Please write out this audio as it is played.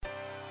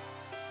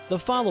The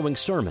following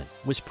sermon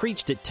was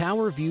preached at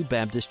Tower View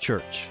Baptist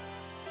Church.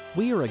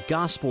 We are a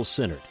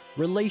gospel-centered,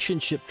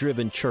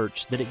 relationship-driven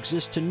church that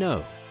exists to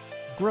know,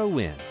 grow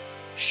in,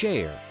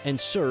 share, and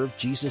serve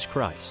Jesus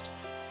Christ.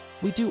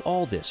 We do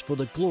all this for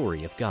the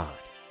glory of God.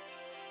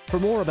 For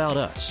more about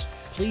us,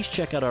 please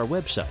check out our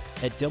website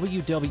at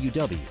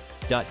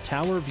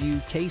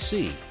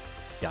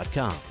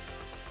www.towerviewkc.com.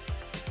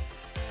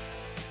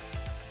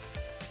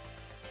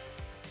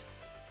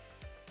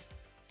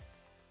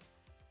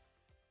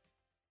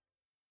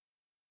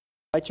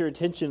 I invite your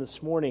attention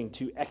this morning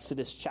to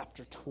Exodus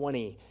chapter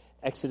 20.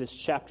 Exodus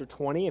chapter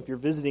 20, if you're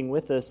visiting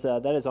with us,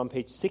 that is on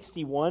page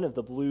 61 of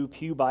the blue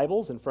pew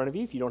Bibles in front of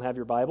you. If you don't have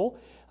your Bible,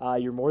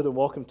 you're more than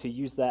welcome to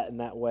use that in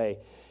that way.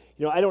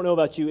 You know, I don't know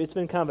about you, it's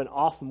been kind of an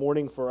off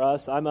morning for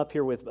us. I'm up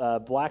here with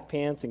black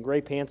pants and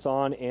gray pants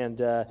on,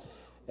 and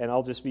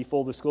I'll just be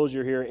full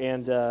disclosure here,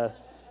 and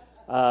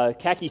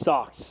khaki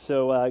socks.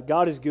 So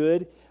God is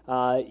good.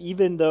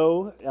 Even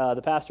though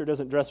the pastor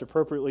doesn't dress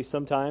appropriately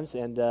sometimes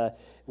and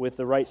with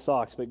the right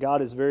socks, but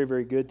God is very,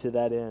 very good to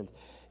that end.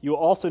 You'll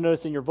also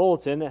notice in your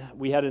bulletin,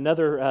 we had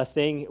another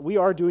thing. We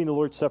are doing the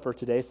Lord's Supper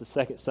today. It's the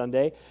second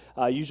Sunday.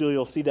 Usually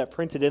you'll see that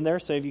printed in there.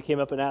 Some of you came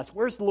up and asked,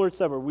 where's the Lord's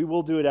Supper? We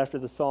will do it after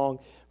the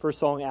first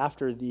song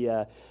after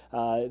the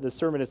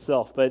sermon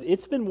itself. But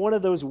it's been one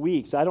of those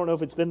weeks. I don't know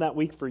if it's been that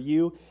week for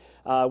you.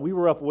 We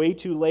were up way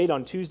too late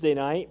on Tuesday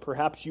night.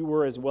 Perhaps you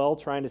were as well,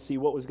 trying to see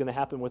what was going to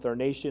happen with our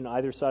nation,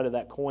 either side of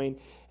that coin.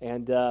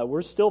 And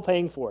we're still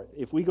paying for it.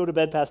 If we go to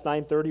bed past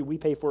 9:30, we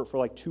pay for it for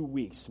like 2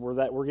 weeks.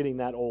 We're getting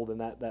that old in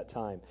that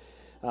time.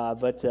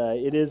 But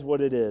it is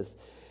what it is.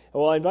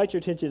 Well, I invite your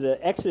attention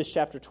to Exodus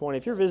chapter 20.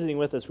 If you're visiting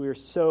with us, we are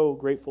so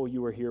grateful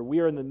you are here. We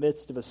are in the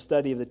midst of a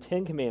study of the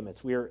Ten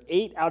Commandments. We are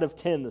 8 out of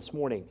 10 this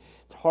morning.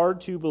 It's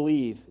hard to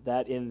believe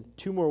that in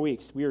 2 more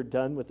weeks we are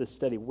done with this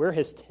study. Where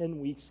has 10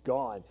 weeks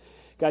gone?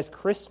 Guys,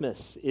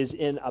 Christmas is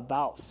in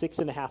about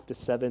 6.5 to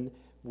 7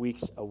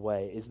 weeks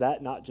away. Is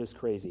that not just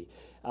crazy?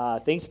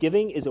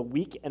 Thanksgiving is a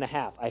week and a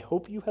half. I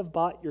hope you have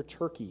bought your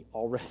turkey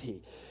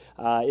already.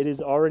 It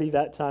is already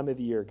that time of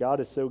the year.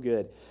 God is so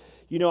good.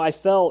 You know, I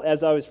felt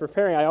as I was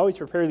preparing, I always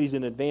prepare these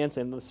in advance,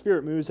 and the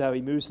Spirit moves how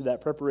He moves to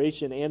that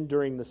preparation and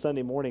during the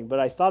Sunday morning. But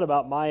I thought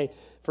about my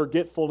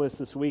forgetfulness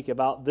this week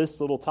about this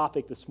little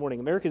topic this morning,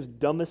 America's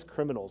dumbest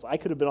criminals. I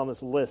could have been on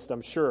this list,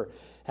 I'm sure,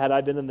 had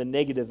I been in the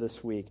negative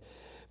this week.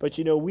 But,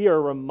 you know, we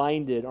are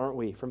reminded, aren't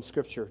we, from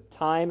Scripture,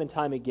 time and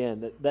time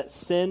again, that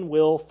sin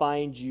will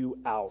find you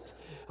out.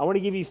 I want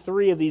to give you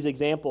 3 of these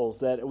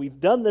examples that we've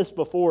done this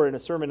before in a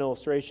sermon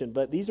illustration,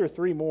 but these are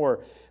 3 more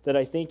that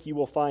I think you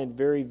will find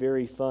very,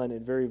 very fun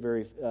and very,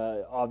 very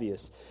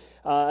obvious.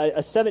 A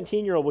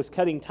 17-year-old was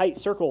cutting tight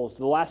circles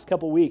the last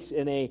couple weeks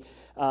in a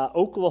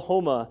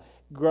Oklahoma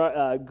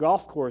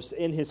golf course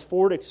in his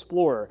Ford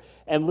Explorer,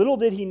 and little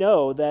did he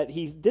know that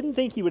he didn't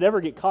think he would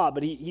ever get caught,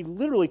 but he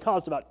literally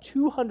caused about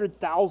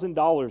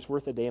 $200,000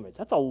 worth of damage.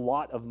 That's a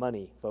lot of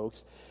money,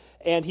 folks.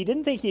 And he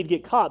didn't think he'd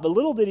get caught, but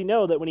little did he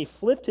know that when he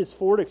flipped his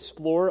Ford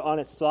Explorer on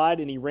its side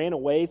and he ran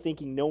away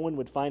thinking no one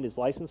would find his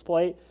license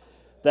plate,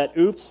 that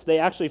oops, they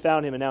actually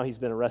found him, and now he's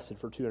been arrested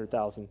for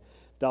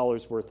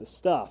 $200,000 worth of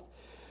stuff.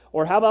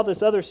 Or how about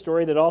this other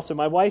story that also,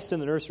 my wife's in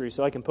the nursery,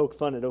 so I can poke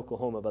fun at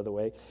Oklahoma, by the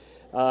way.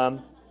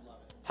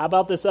 How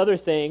about this other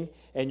thing,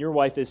 and your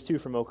wife is too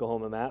from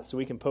Oklahoma, Matt, so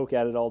we can poke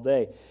at it all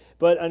day.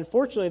 But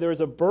unfortunately, there was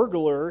a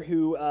burglar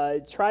who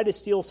tried to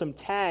steal some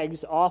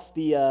tags off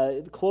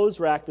the clothes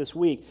rack this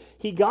week.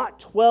 He got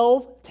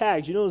 12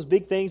 tags. You know those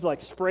big things like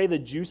spray the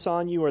juice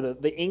on you or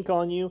the ink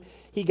on you?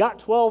 He got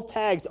 12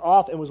 tags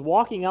off and was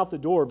walking out the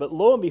door, but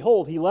lo and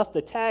behold, he left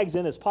the tags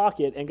in his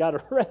pocket and got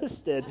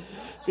arrested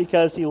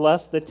because he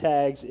left the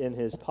tags in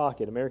his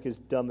pocket. America's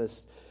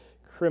dumbest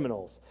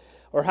criminals.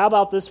 Or how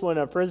about this one,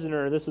 a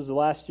prisoner, this was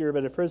last year,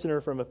 but a prisoner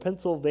from a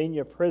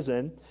Pennsylvania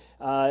prison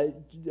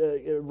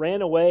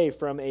ran away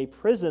from a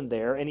prison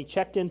there, and he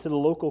checked into the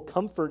local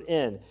Comfort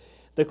Inn.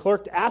 The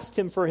clerk asked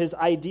him for his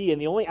ID,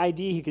 and the only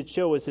ID he could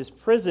show was his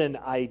prison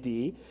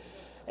ID.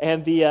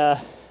 And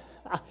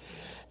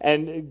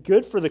and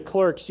good for the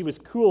clerk, she was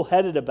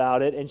cool-headed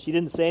about it, and she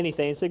didn't say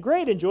anything. And said,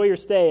 great, enjoy your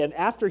stay. And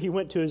after he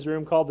went to his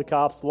room, called the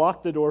cops,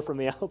 locked the door from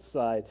the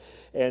outside,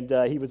 and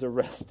he was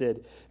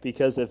arrested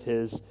because of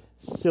his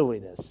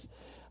silliness.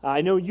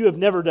 I know you have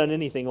never done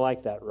anything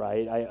like that,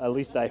 right? At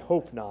least I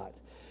hope not.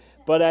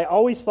 But I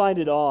always find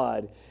it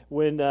odd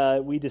when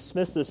we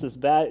dismiss this as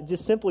bad,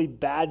 just simply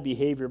bad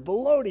behavior.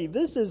 Baloney,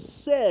 this is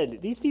sin.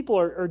 These people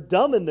are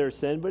dumb in their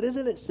sin, but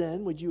isn't it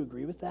sin? Would you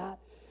agree with that?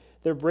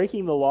 They're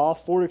breaking the law,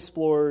 Ford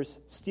Explorers,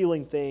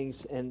 stealing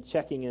things, and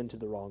checking into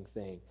the wrong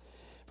thing.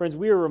 Friends,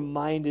 we are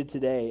reminded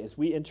today as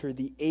we enter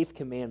the 8th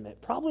commandment,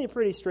 probably a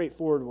pretty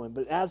straightforward one,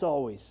 but as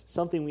always,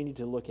 something we need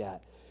to look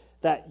at,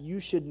 that you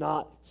should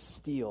not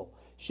steal,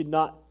 should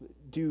not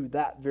do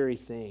that very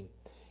thing.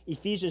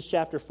 Ephesians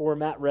chapter 4,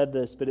 Matt read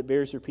this, but it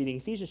bears repeating.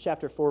 Ephesians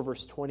chapter 4,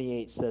 verse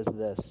 28 says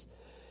this.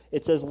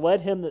 It says,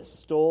 let him that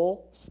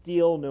stole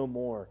steal no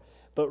more,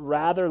 but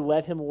rather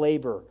let him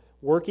labor,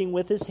 working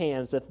with his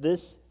hands that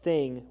this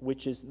thing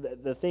which is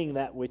the thing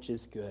that which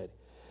is good.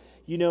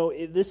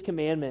 This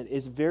commandment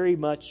is very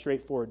much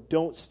straightforward.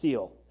 Don't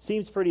steal.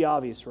 Seems pretty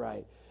obvious,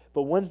 right?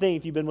 But one thing,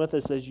 if you've been with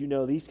us, as you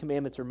know, these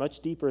commandments are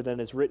much deeper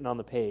than is written on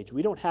the page.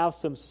 We don't have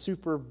some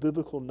super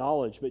biblical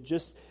knowledge, but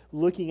just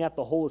looking at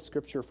the whole of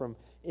Scripture from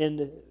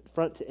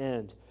front to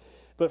end.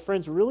 But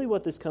friends, really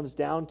what this comes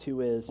down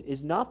to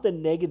is not the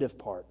negative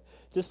part.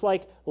 Just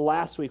like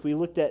last week, we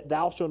looked at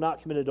thou shalt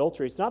not commit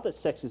adultery. It's not that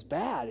sex is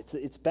bad.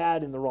 It's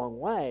bad in the wrong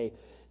way.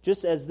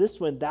 Just as this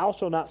one, thou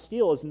shalt not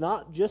steal, is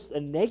not just a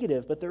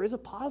negative, but there is a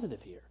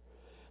positive here.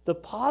 The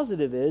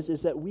positive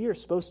is that we are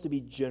supposed to be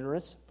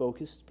generous,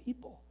 focused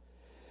people.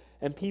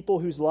 And people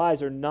whose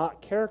lives are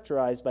not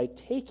characterized by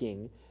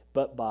taking,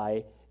 but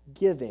by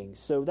giving.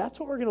 So that's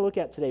what we're going to look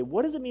at today.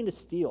 What does it mean to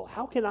steal?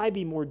 How can I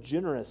be more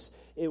generous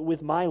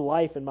with my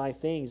life and my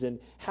things? And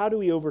how do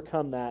we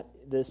overcome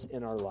this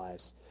in our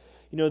lives?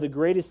 The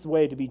greatest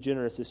way to be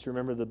generous is to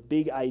remember the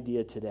big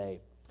idea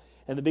today.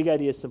 And the big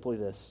idea is simply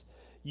this.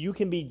 You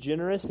can be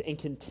generous and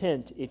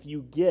content if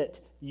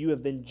you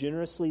have been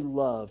generously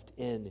loved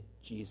in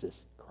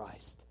Jesus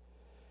Christ.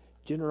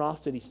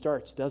 Generosity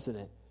starts, doesn't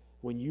it,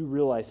 when you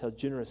realize how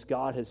generous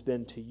God has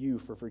been to you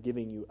for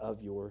forgiving you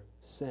of your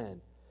sin.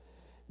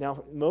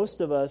 Now,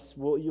 most of us,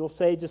 you'll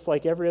say just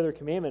like every other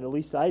commandment, at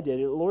least I did,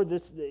 Lord,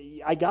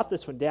 I got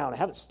this one down. I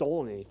haven't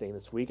stolen anything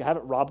this week. I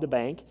haven't robbed a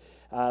bank,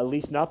 at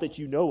least not that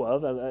you know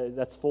of.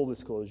 That's full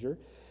disclosure.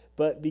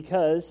 But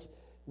because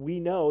we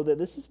know that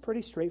this is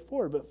pretty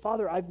straightforward. But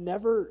Father, I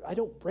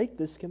don't break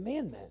this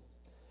commandment.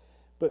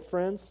 But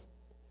friends,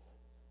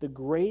 the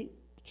great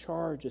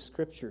charge of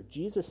Scripture,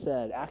 Jesus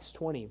said, Acts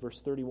 20,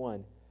 verse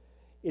 31,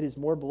 it is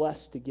more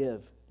blessed to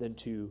give than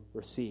to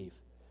receive.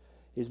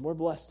 It is more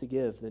blessed to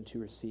give than to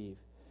receive.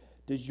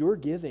 Does your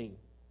giving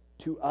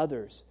to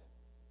others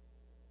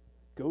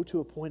go to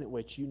a point at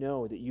which you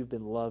know that you've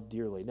been loved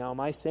dearly? Now,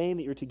 am I saying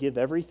that you're to give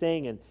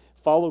everything and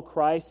follow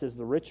Christ as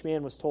the rich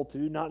man was told to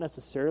do? Not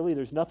necessarily.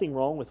 There's nothing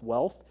wrong with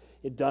wealth,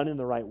 it done in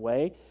the right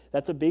way.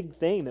 That's a big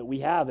thing that we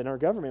have in our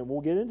government.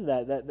 We'll get into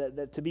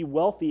that to be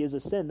wealthy is a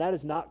sin. That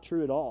is not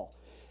true at all.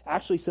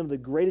 Actually, some of the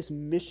greatest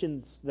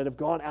missionaries that have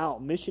gone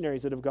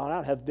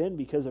out, have been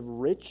because of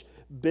rich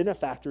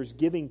benefactors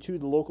giving to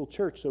the local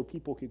church so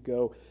people could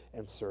go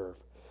and serve.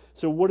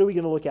 So what are we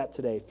going to look at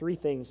today? 3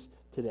 things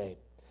today.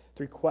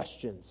 3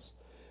 questions.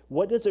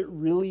 What does it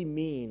really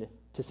mean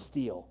to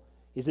steal?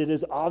 Is it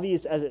as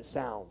obvious as it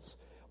sounds?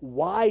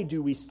 Why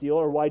do we steal,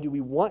 or why do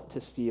we want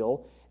to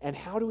steal? And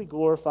how do we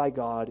glorify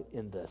God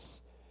in this?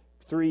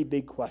 3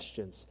 big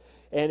questions.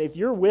 And if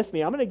you're with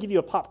me, I'm going to give you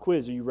a pop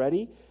quiz. Are you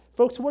ready?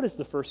 Folks, what is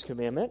the first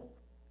commandment?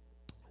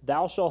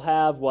 Thou shalt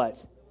have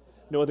what?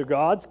 No other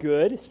gods.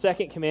 Good.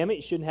 Second commandment,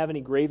 you shouldn't have any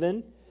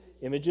graven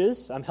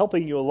images. I'm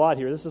helping you a lot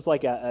here. This is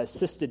like an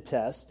assisted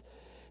test.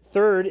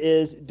 Third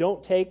is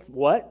don't take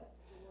what?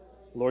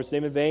 Lord's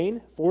name in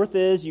vain. Fourth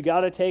is you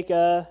got to take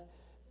a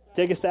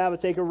Sabbath,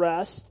 take a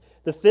rest.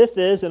 The fifth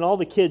is, and all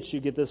the kids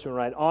should get this one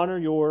right, honor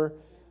your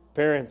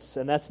parents.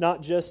 And that's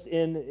not just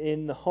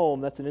in the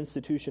home. That's an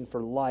institution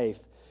for life.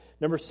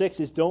 Number 6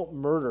 is don't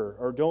murder,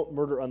 or don't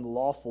murder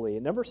unlawfully.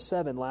 And number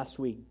 7, last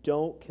week,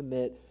 don't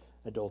commit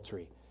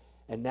adultery.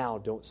 And now,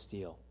 don't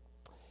steal.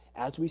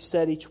 As we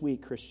said each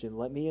week, Christian,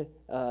 let me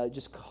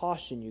just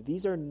caution you.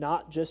 These are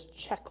not just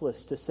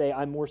checklists to say,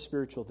 I'm more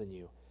spiritual than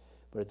you.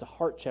 But it's a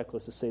heart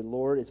checklist to say,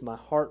 Lord, is my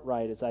heart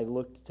right as I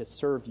look to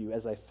serve you,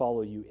 as I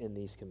follow you in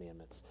these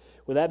commandments?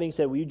 With that being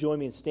said, will you join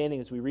me in standing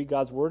as we read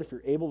God's word, if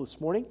you're able this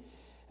morning,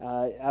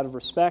 out of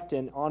respect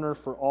and honor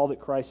for all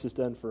that Christ has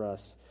done for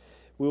us.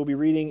 We will be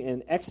reading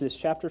in Exodus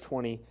chapter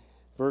 20,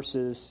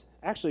 verses,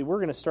 actually, we're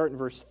going to start in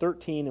verse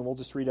 13, and we'll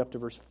just read up to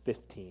verse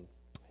 15.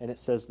 And it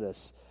says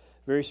this,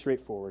 very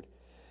straightforward.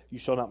 You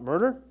shall not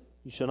murder,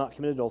 you shall not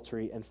commit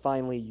adultery, and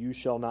finally, you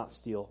shall not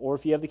steal. Or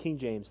if you have the King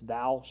James,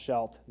 thou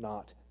shalt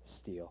not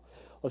steal.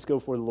 Let's go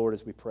before the Lord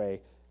as we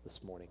pray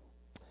this morning.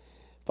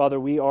 Father,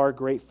 we are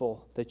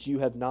grateful that you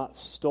have not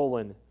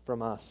stolen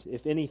from us.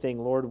 If anything,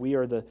 Lord, we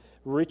are the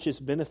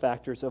richest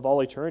benefactors of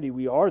all eternity.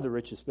 We are the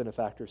richest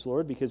benefactors,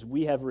 Lord, because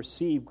we have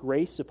received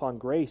grace upon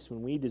grace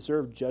when we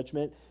deserve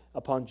judgment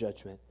upon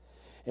judgment.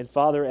 And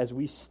Father, as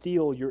we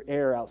steal your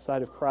air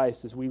outside of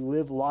Christ, as we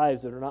live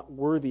lives that are not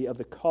worthy of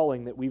the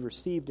calling that we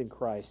received in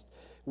Christ,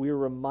 we are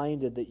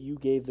reminded that you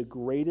gave the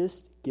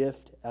greatest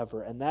gift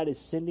ever, and that is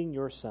sending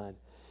your Son.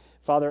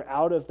 Father,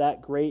 out of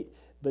that great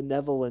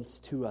benevolence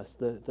to us,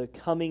 the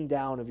coming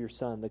down of your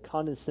Son, the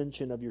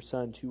condescension of your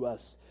Son to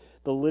us,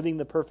 the living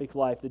the perfect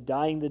life, the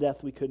dying the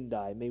death we couldn't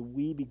die, may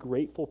we be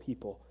grateful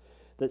people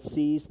that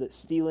sees that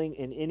stealing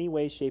in any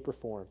way, shape, or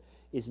form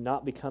is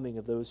not becoming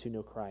of those who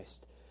know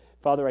Christ.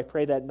 Father, I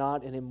pray that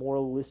not in a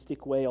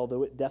moralistic way,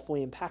 although it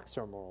definitely impacts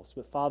our morals,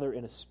 but Father,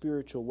 in a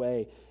spiritual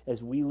way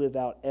as we live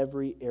out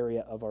every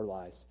area of our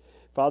lives.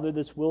 Father,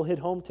 this will hit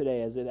home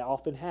today, as it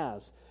often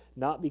has,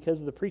 not because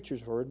of the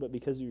preacher's word, but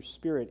because of your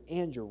Spirit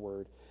and your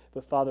word.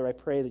 But Father, I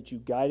pray that you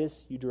guide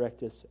us, you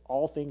direct us,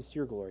 all things to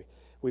your glory.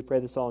 We pray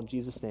this all in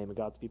Jesus' name, and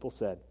God's people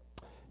said,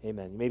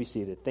 amen. You may be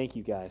seated. Thank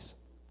you, guys.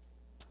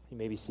 You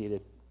may be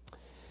seated.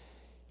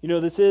 You know,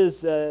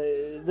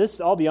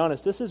 I'll be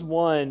honest, this is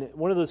one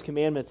of those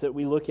commandments that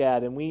we look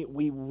at and we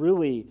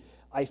really,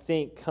 I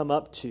think, come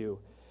up to.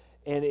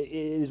 And it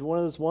is one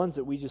of those ones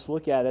that we just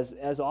look at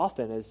as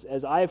often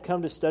as I have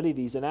come to study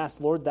these and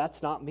ask, Lord,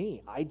 that's not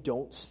me. I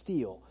don't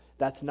steal.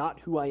 That's not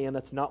who I am.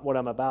 That's not what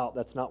I'm about.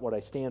 That's not what I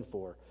stand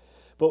for.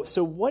 But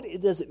so what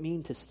does it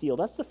mean to steal?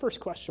 That's the first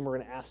question we're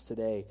going to ask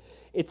today.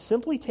 It's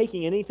simply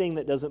taking anything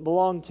that doesn't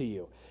belong to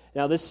you.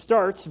 Now, this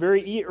starts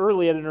very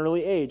early at an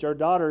early age. Our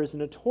daughter is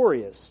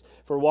notorious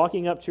for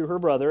walking up to her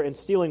brother and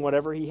stealing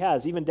whatever he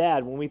has. Even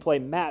Dad, when we play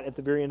Matt at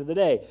the very end of the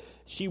day,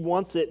 she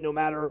wants it no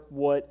matter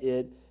what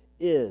it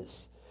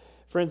is.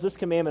 Friends, this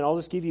commandment, I'll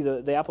just give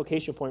you the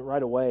application point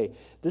right away.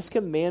 This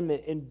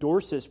commandment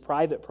endorses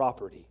private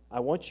property.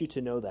 I want you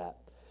to know that.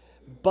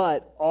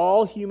 But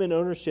all human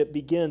ownership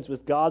begins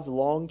with God's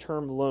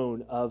long-term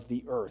loan of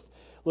the earth.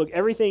 Look,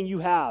 everything you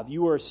have,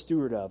 you are a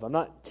steward of. I'm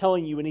not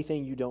telling you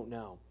anything you don't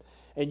know.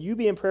 And you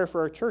be in prayer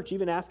for our church,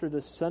 even after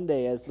this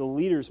Sunday, as the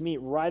leaders meet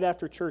right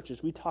after church,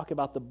 as we talk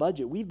about the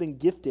budget. We've been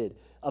gifted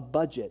a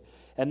budget.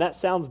 And that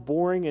sounds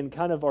boring and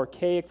kind of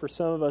archaic for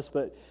some of us,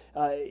 but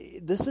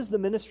this is the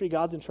ministry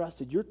God's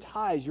entrusted. Your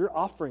tithes, your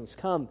offerings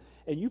come,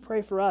 and you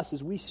pray for us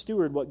as we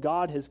steward what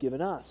God has given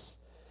us.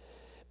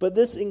 But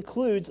this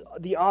includes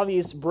the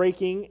obvious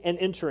breaking and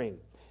entering.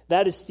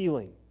 That is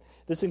stealing.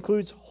 This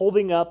includes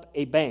holding up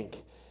a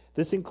bank.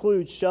 This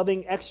includes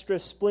shoving extra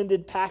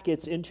splendid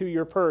packets into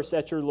your purse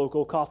at your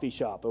local coffee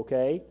shop,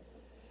 okay?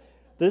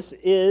 This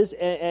is,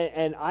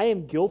 and I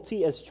am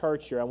guilty as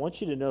charged here. I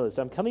want you to know this.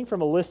 I'm coming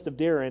from a list of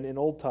Darren in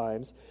old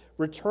times,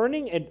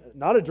 returning, and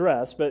not a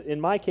dress, but in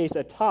my case,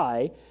 a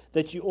tie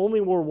that you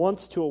only wore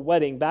once to a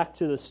wedding back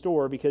to the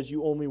store because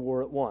you only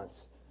wore it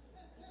once.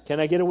 Can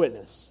I get a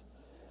witness?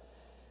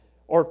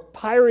 Or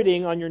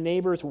pirating on your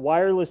neighbor's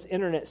wireless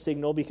internet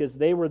signal because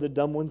they were the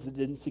dumb ones that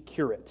didn't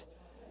secure it.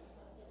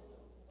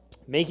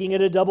 Making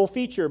it a double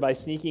feature by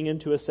sneaking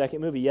into a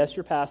second movie. Yes,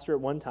 your pastor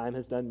at one time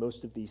has done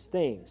most of these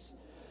things.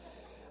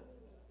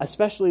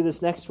 Especially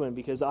this next one,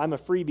 because I'm a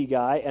freebie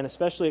guy, and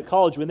especially at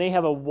college, when they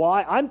have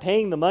I'm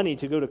paying the money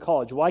to go to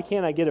college. Why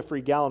can't I get a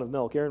free gallon of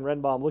milk? Aaron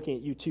Renbaum, I'm looking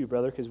at you too,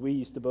 brother, because we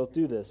used to both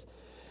do this.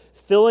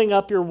 Filling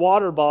up your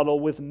water bottle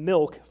with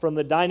milk from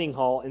the dining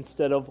hall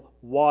instead of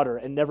water,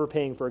 and never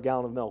paying for a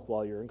gallon of milk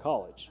while you're in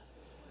college.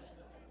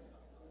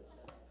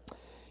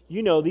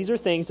 You know, these are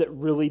things that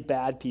really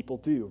bad people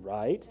do,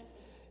 right?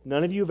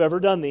 None of you have ever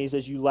done these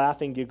as you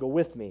laugh and giggle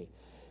with me.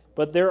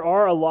 But there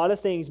are a lot of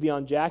things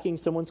beyond jacking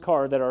someone's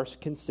car that are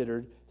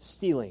considered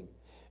stealing.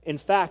 In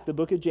fact, the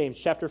book of James,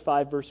 chapter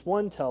 5, verse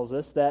 1 tells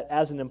us that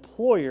as an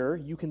employer,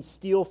 you can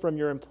steal from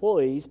your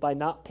employees by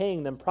not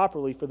paying them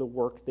properly for the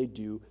work they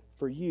do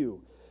for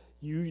you.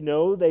 You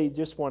know they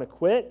just want to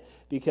quit,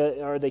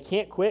 or they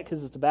can't quit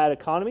because it's a bad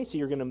economy, so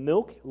you're going to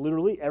milk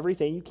literally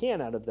everything you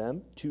can out of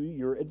them to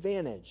your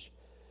advantage.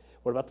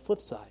 What about the flip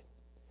side?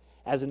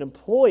 As an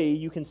employee,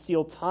 you can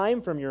steal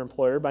time from your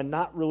employer by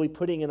not really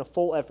putting in a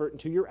full effort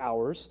into your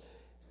hours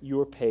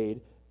you are paid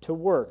to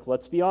work.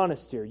 Let's be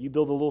honest here. You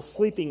build a little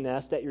sleeping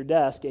nest at your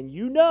desk, and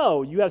you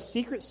know you have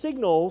secret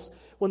signals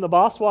when the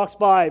boss walks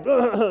by,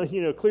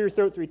 clear your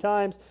throat 3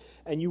 times,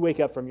 and you wake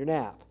up from your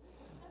nap.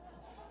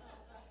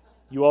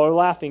 You all are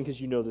laughing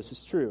because you know this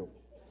is true.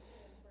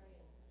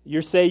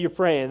 You're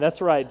praying.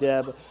 That's right,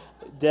 Deb.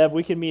 Deb,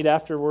 we can meet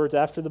afterwards,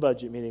 after the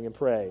budget meeting, and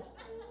pray.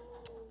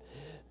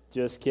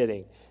 Just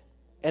kidding.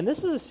 And this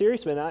is a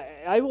serious one.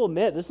 I will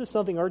admit, this is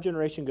something our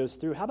generation goes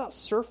through. How about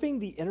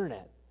surfing the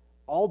internet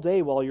all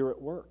day while you're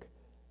at work?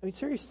 I mean,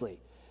 seriously.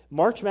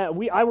 March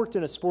Madness, I worked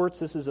in a sports,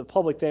 this is a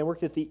public thing, I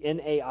worked at the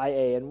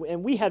NAIA,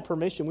 and we had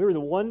permission. We were the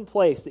one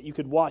place that you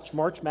could watch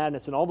March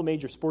Madness and all the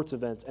major sports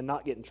events and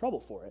not get in trouble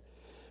for it.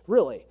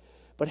 Really.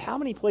 But how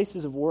many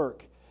places of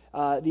work?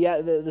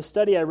 The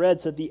study I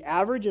read said the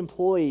average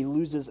employee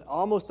loses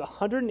almost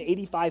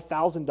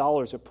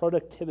 $185,000 of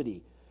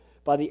productivity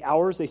by the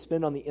hours they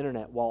spend on the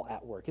internet while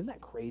at work. Isn't that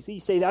crazy? You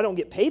say, I don't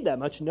get paid that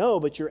much. No,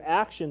 but your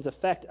actions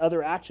affect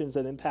other actions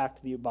that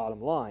impact the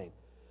bottom line.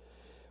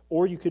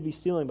 Or you could be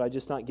stealing by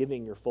just not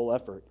giving your full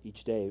effort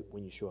each day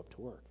when you show up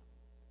to work.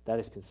 That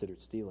is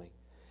considered stealing.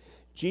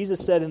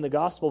 Jesus said in the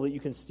gospel that you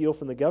can steal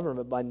from the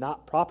government by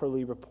not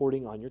properly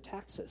reporting on your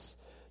taxes.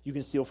 You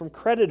can steal from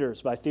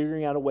creditors by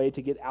figuring out a way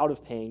to get out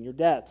of paying your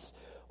debts.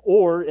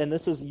 Or, and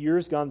this is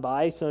years gone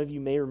by, some of you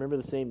may remember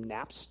the name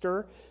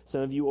Napster.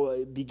 Some of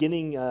you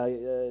beginning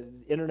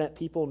internet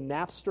people,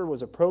 Napster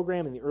was a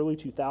program in the early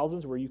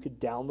 2000s where you could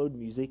download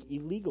music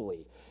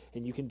illegally.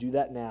 And you can do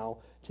that now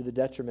to the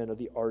detriment of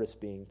the artist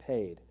being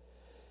paid.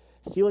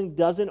 Stealing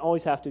doesn't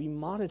always have to be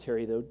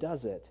monetary, though,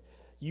 does it?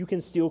 You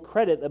can steal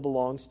credit that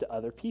belongs to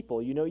other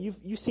people. You know,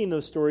 you've seen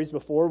those stories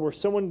before where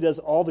someone does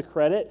all the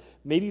credit.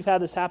 Maybe you've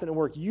had this happen at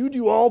work. You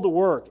do all the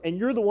work, and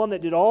you're the one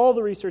that did all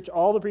the research,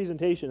 all the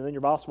presentation, and then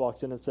your boss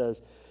walks in and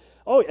says,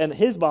 and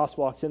his boss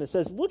walks in and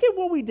says, look at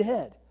what we did.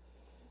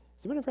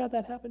 Has anyone ever had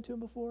that happen to him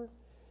before?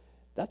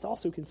 That's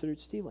also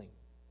considered stealing.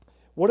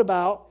 What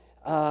about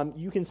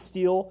you can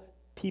steal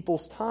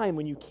people's time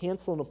when you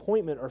cancel an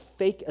appointment or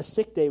fake a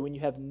sick day when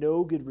you have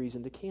no good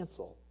reason to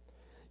cancel?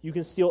 You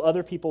can steal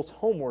other people's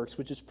homeworks,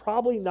 which is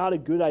probably not a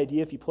good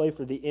idea if you play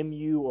for the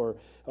MU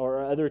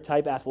or other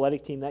type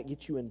athletic team. That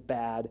gets you in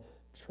bad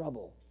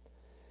trouble.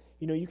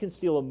 You can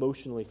steal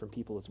emotionally from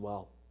people as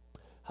well.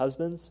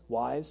 Husbands,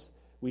 wives,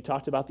 we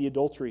talked about the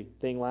adultery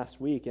thing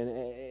last week.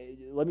 And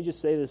let me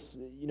just say this,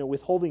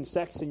 withholding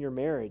sex in your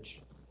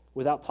marriage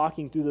without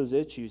talking through those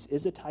issues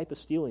is a type of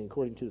stealing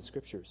according to the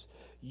Scriptures.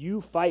 You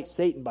fight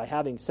Satan by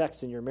having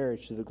sex in your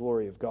marriage to the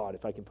glory of God,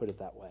 if I can put it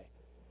that way.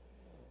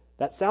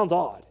 That sounds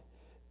odd.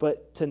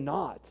 But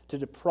to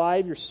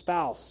deprive your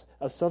spouse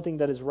of something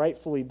that is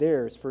rightfully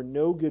theirs for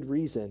no good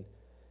reason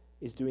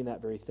is doing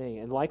that very thing.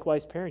 And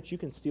likewise, parents, you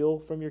can steal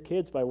from your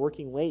kids by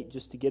working late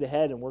just to get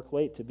ahead and work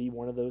late to be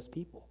one of those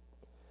people.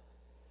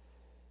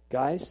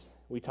 Guys,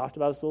 we talked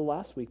about this a little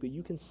last week, but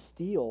you can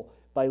steal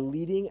by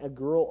leading a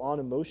girl on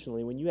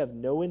emotionally when you have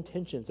no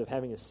intentions of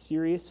having a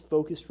serious,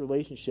 focused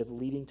relationship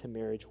leading to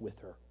marriage with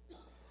her.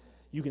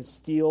 You can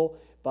steal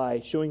by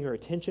showing her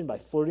attention, by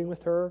flirting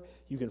with her.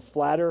 You can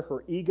flatter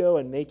her ego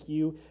and make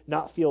you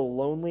not feel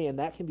lonely, and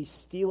that can be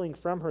stealing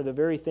from her the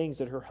very things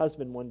that her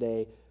husband one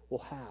day will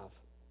have.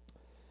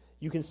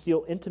 You can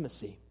steal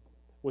intimacy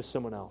with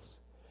someone else.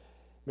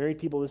 Married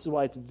people, this is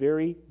why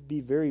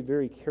be very,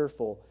 very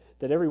careful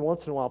that every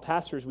once in a while,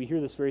 pastors, we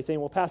hear this very thing.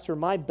 Well, pastor,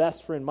 my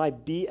best friend, my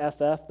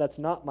BFF, that's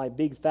not my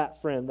big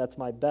fat friend, that's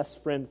my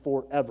best friend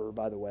forever,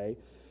 by the way.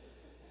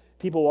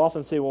 People will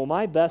often say, well,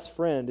 my best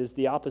friend is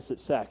the opposite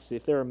sex.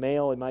 If they're a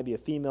male, it might be a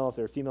female. If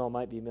they're a female, it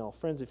might be a male.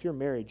 Friends, if you're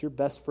married, your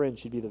best friend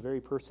should be the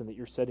very person that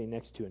you're sitting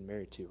next to and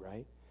married to,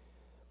 right?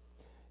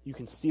 You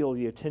can steal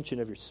the attention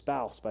of your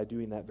spouse by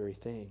doing that very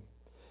thing.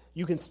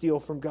 You can steal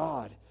from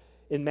God.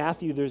 In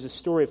Matthew, there's a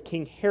story of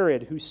King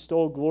Herod who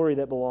stole glory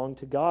that belonged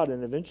to God,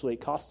 and eventually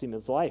it cost him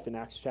his life in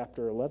Acts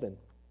chapter 11.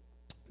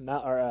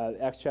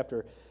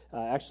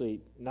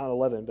 Actually, not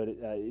 11, but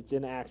it's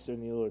in Acts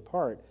in the early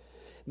part.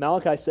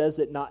 Malachi says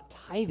that not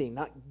tithing,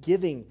 not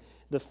giving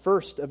the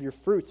first of your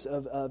fruits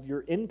of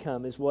your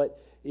income is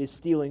what is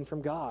stealing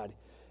from God.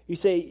 You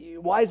say,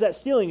 why is that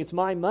stealing? It's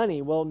my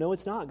money. Well, no,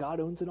 it's not. God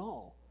owns it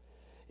all.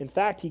 In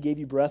fact, He gave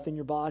you breath in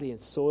your body and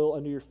soil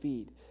under your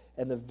feet.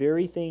 And the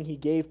very thing He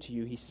gave to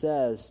you, He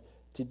says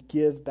to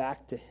give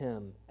back to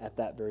Him at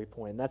that very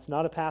point. And that's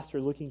not a pastor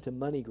looking to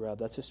money grab.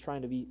 That's just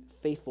trying to be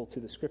faithful to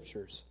the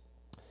Scriptures.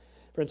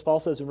 Friends, Paul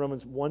says in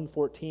Romans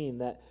 1:14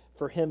 that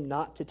for him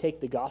not to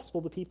take the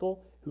gospel to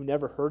people who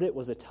never heard it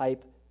was a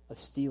type of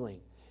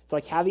stealing. It's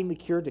like having the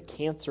cure to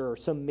cancer or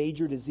some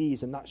major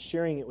disease and not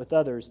sharing it with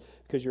others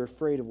because you're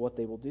afraid of what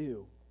they will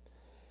do.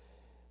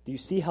 Do you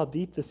see how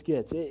deep this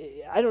gets?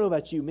 I don't know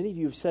about you. Many of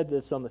you have said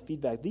this on the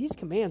feedback. These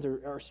commands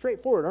are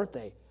straightforward, aren't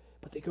they?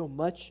 But they go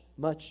much,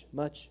 much,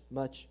 much,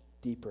 much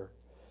deeper.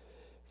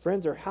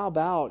 Friends, or how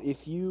about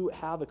if you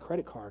have a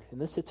credit card,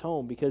 and this hits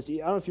home, because I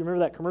don't know if you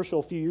remember that commercial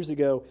a few years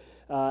ago.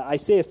 I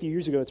say a few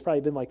years ago, it's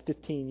probably been like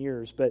 15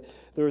 years, but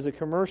there was a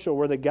commercial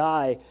where the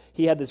guy,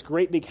 he had this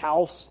great big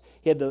house,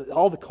 he had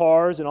all the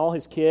cars and all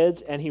his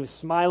kids, and he was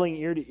smiling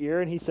ear to ear,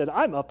 and he said,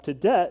 I'm up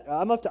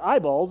to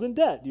eyeballs in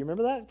debt. Do you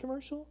remember that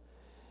commercial?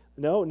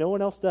 No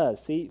one else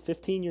does. See,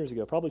 15 years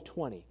ago, probably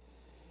 20.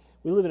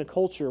 We live in a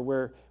culture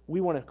where we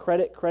want to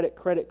credit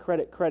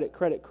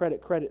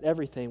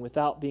everything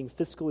without being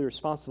fiscally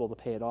responsible to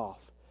pay it off.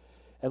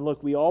 And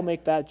look, we all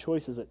make bad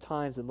choices at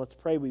times, and let's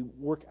pray we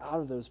work out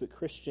of those. But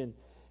Christian,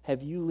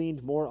 have you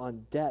leaned more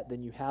on debt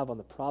than you have on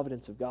the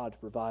providence of God to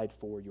provide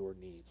for your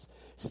needs?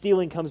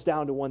 Stealing comes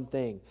down to one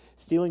thing.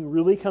 Stealing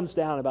really comes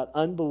down about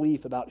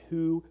unbelief about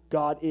who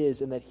God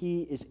is and that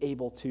He is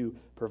able to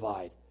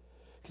provide.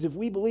 Because if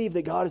we believe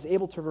that God is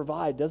able to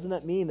provide, doesn't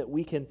that mean that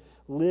we can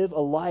live a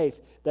life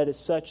that is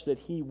such that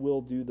He will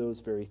do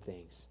those very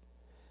things?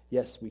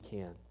 Yes, we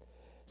can.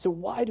 So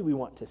why do we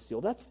want to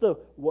steal?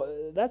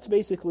 That's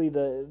basically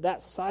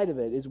that side of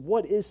it, is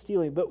what is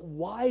stealing. But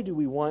why do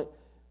we want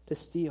to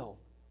steal?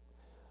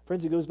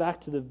 Friends, it goes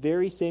back to the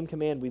very same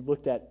command we've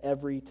looked at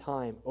every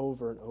time,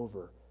 over and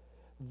over.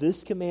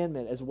 This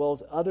commandment, as well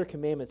as other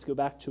commandments, go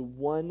back to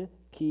one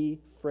key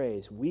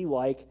phrase. We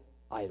like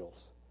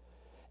idols.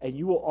 And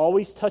you will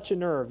always touch a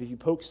nerve if you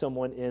poke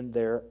someone in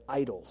their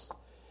idols.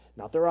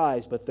 Not their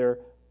eyes, but their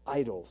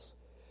idols.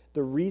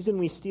 The reason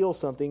we steal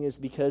something is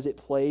because it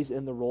plays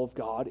in the role of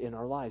God in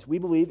our lives. We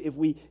believe if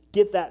we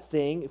get that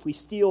thing, if we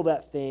steal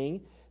that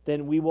thing,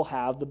 then we will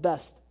have the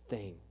best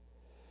thing.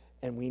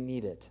 And we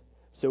need it.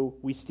 So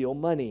we steal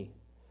money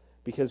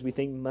because we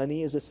think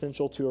money is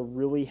essential to a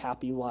really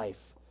happy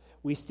life.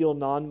 We steal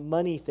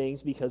non-money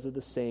things because of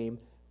the same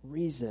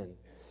reason.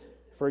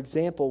 For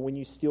example, when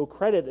you steal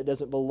credit that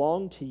doesn't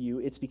belong to you,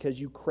 it's because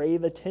you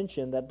crave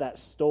attention that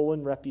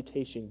stolen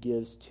reputation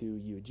gives to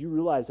you. Do you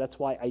realize that's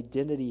why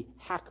identity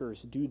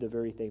hackers do the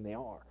very thing they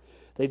are?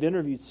 They've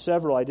interviewed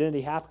several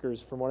identity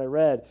hackers, from what I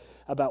read,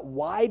 about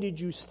why did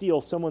you steal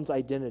someone's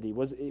identity?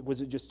 Was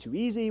it just too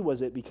easy?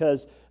 Was it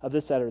because of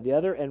this, that, or the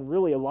other? And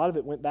really, a lot of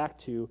it went back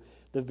to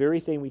the very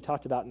thing we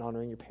talked about in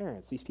honoring your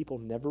parents. These people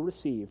never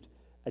received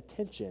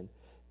attention.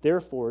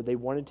 Therefore, they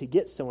wanted to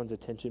get someone's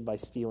attention by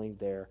stealing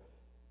their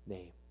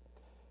name.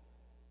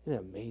 Isn't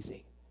it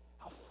amazing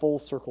how full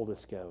circle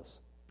this goes?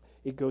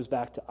 it goes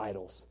back to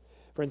idols.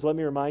 Friends, let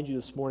me remind you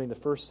this morning, the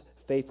first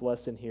faith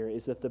lesson here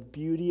is that the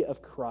beauty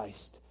of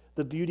Christ,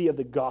 the beauty of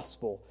the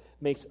gospel,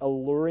 makes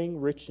alluring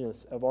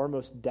richness of our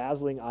most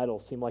dazzling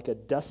idols seem like a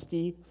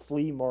dusty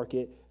flea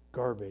market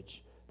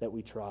garbage that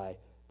we try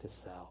to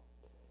sell.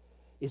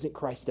 Isn't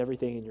Christ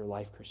everything in your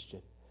life,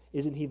 Christian?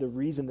 Isn't he the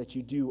reason that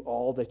you do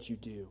all that you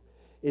do?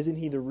 Isn't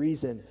he the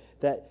reason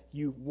that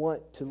you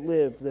want to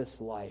live this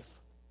life?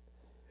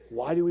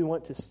 Why do we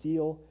want to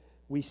steal?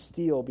 We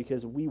steal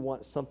because we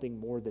want something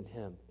more than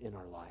him in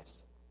our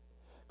lives.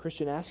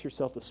 Christian, ask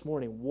yourself this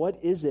morning,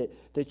 what is it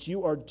that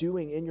you are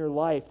doing in your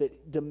life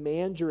that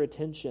demands your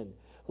attention?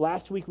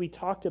 Last week we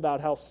talked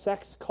about how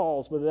sex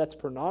calls, whether that's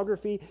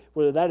pornography,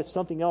 whether that is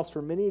something else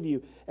for many of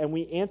you, and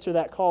we answer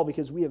that call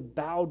because we have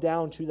bowed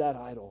down to that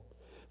idol.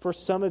 For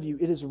some of you,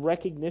 it is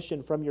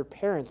recognition from your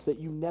parents that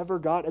you never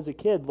got as a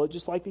kid,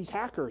 just like these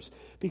hackers,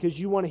 because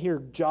you want to hear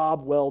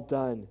job well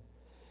done.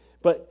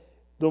 But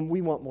then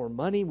we want more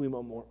money, we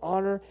want more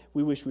honor,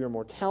 we wish we were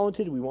more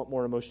talented, we want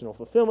more emotional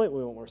fulfillment,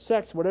 we want more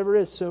sex, whatever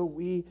it is, so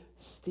we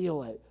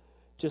steal it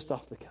just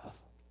off the cuff.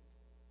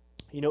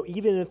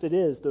 Even if it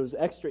is those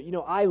extra,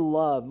 I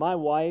love my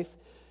wife,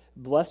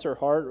 bless her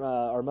heart,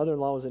 our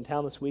mother-in-law was in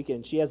town this weekend,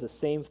 and she has the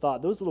same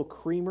thought. Those little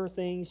creamer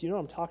things, you know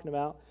what I'm talking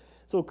about?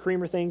 Those little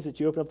creamer things that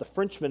you open up, the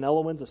French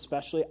vanilla ones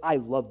especially, I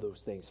love those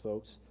things,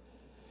 folks.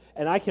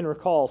 And I can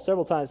recall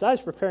several times, I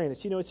was preparing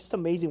this, it's just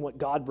amazing what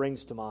God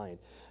brings to mind.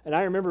 And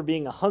I remember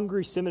being a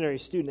hungry seminary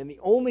student, and the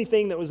only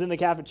thing that was in the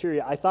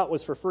cafeteria I thought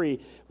was for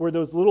free were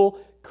those little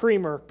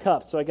creamer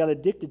cups. So I got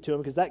addicted to them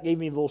because that gave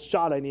me the little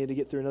shot I needed to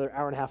get through another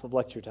hour and a half of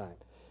lecture time.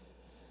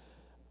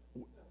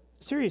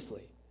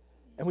 Seriously.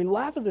 And we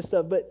laugh at this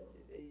stuff, but,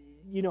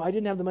 I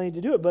didn't have the money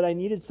to do it, but I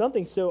needed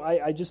something, so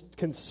I just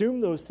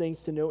consumed those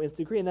things to no nth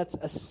degree, and that's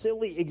a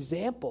silly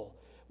example.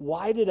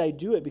 Why did I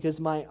do it? Because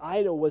my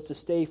idol was to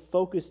stay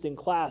focused in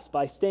class.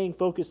 By staying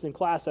focused in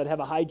class, I'd have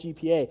a high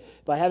GPA.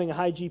 By having a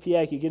high GPA,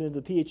 I could get into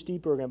the PhD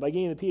program. By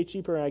getting into the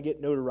PhD program, I get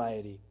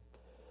notoriety.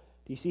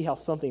 Do you see how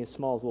something as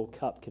small as a little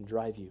cup can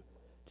drive you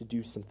to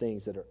do some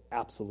things that are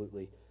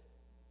absolutely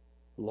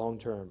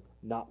long-term,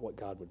 not what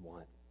God would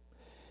want?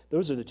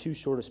 Those are the two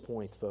shortest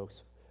points,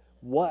 folks.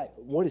 What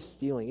is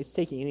stealing? It's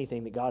taking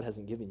anything that God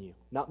hasn't given you,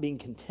 not being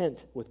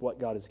content with what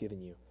God has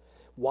given you.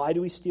 Why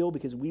do we steal?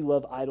 Because we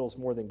love idols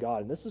more than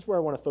God. And this is where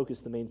I want to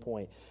focus the main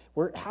point.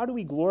 How do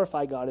we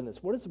glorify God in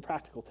this? What is the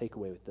practical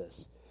takeaway with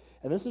this?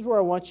 And this is where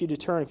I want you to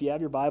turn, if you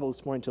have your Bible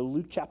this morning, to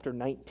Luke chapter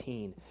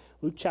 19.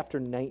 Luke chapter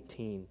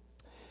 19.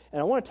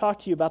 And I want to talk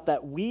to you about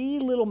that wee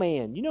little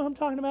man. You know who I'm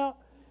talking about?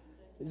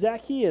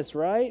 Zacchaeus,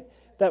 right?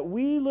 That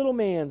wee little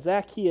man,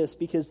 Zacchaeus,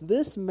 because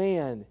this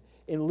man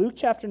in Luke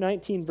chapter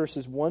 19,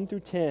 verses 1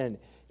 through 10,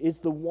 is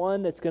the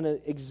one that's going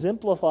to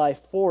exemplify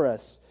for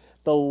us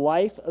the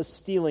life of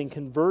stealing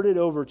converted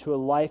over to a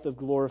life of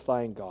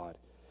glorifying God.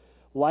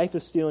 Life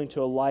of stealing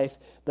to a life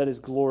that is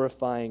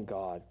glorifying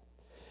God.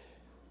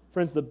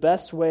 Friends, the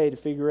best way to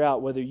figure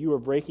out whether you are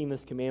breaking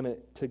this commandment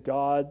to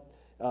God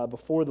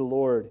before the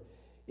Lord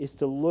is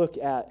to look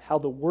at how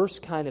the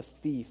worst kind of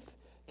thief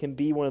can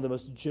be one of the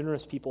most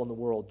generous people in the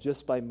world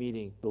just by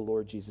meeting the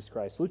Lord Jesus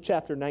Christ. Luke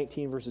chapter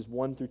 19, verses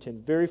 1 through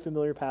 10. Very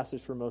familiar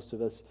passage for most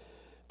of us,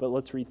 but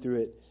let's read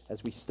through it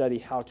as we study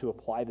how to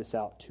apply this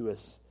out to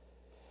us.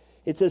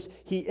 It says,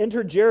 he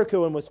entered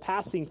Jericho and was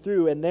passing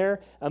through, and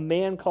there a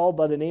man called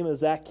by the name of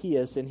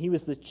Zacchaeus, and he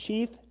was the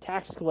chief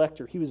tax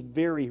collector. He was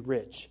very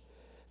rich.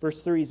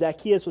 Verse 3,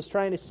 Zacchaeus was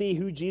trying to see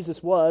who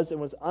Jesus was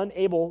and was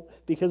unable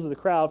because of the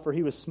crowd, for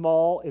he was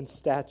small in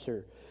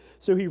stature.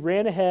 So he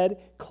ran ahead,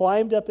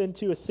 climbed up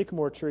into a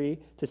sycamore tree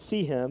to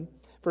see him,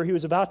 for he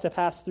was about to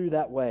pass through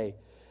that way.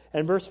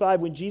 And verse 5,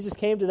 when Jesus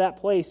came to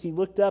that place, he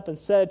looked up and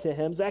said to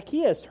him,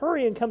 Zacchaeus,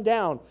 hurry and come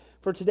down,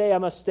 for today I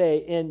must stay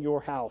in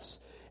your house.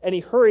 And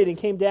he hurried and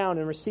came down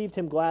and received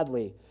him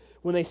gladly.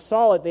 When they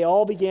saw it, they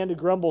all began to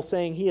grumble,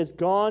 saying, he has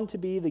gone to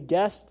be the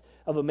guest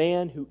of a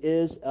man who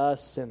is a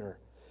sinner.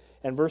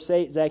 And verse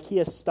 8,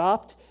 Zacchaeus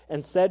stopped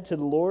and said to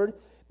the Lord,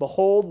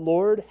 behold,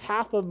 Lord,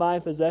 half of my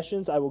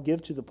possessions I will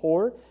give to the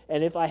poor,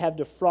 and if I have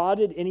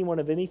defrauded anyone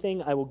of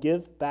anything, I will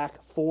give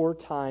back 4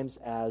 times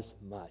as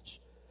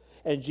much.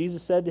 And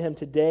Jesus said to him,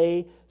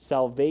 today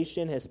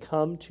salvation has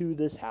come to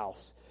this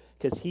house,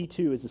 because he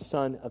too is the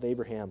son of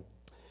Abraham.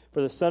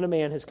 For the Son of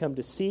Man has come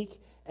to seek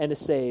and to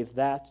save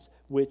that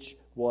which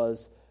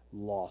was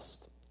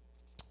lost.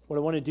 What I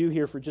want to do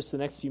here for just the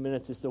next few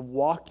minutes is to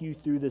walk you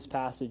through this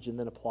passage and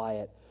then apply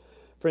it.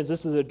 Friends,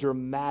 this is a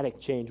dramatic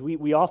change.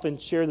 We often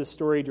share this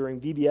story during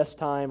VBS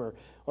time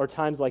or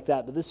times like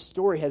that, but this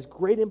story has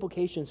great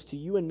implications to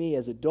you and me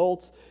as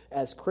adults,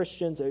 as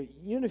Christians, or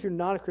even if you're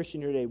not a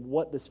Christian here today,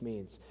 what this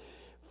means.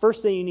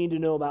 First thing you need to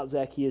know about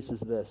Zacchaeus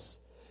is this.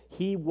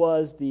 He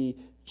was the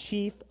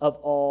chief of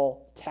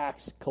all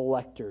tax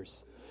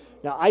collectors.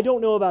 Now, I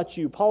don't know about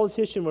you.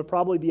 Politician would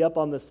probably be up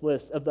on this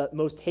list of the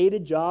most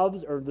hated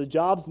jobs or the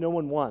jobs no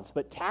one wants.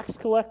 But tax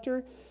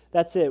collector,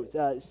 that's it.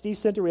 Steve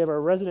Center, we have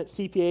our resident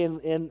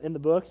CPA in the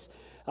books.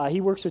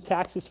 He works with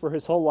taxes for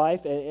his whole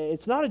life. And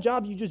it's not a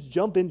job you just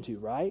jump into,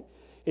 right?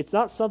 It's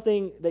not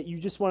something that you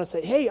just want to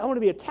say, hey, I want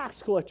to be a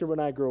tax collector when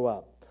I grow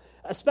up,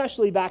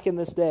 especially back in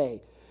this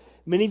day.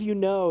 Many of you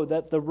know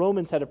that the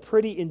Romans had a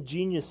pretty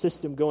ingenious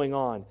system going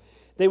on.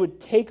 They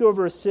would take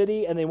over a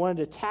city and they wanted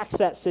to tax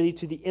that city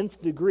to the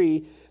nth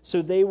degree,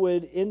 so they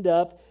would end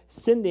up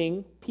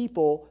sending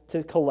people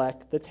to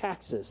collect the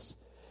taxes.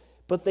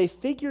 But they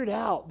figured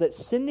out that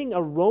sending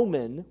a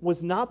Roman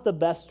was not the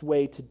best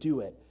way to do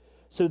it.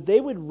 So they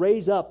would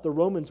raise up, the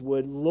Romans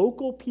would,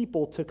 local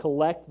people to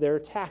collect their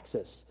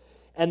taxes.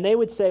 And they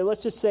would say,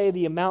 let's just say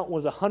the amount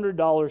was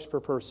 $100 per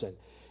person.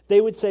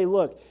 They would say,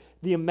 look,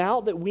 the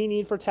amount that we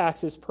need for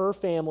taxes per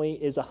family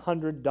is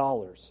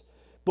 $100.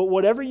 But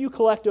whatever you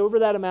collect over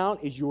that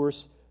amount is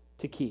yours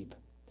to keep.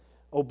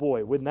 Oh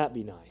boy, wouldn't that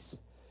be nice?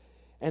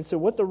 And so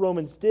what the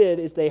Romans did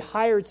is they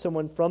hired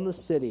someone from the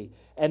city,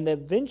 and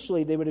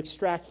eventually they would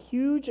extract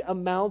huge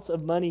amounts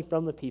of money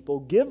from the people,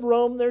 give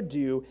Rome their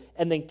due,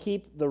 and then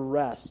keep the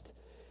rest.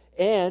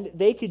 And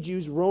they could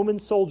use Roman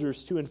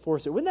soldiers to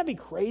enforce it. Wouldn't that be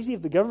crazy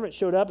if the government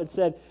showed up and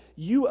said,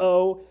 you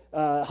owe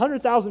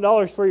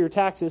 $100,000 for your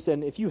taxes,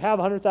 and if you have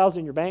 $100,000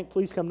 in your bank,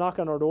 please come knock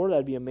on our door.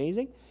 That'd be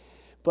amazing.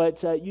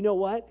 But you know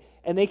what?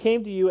 And they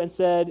came to you and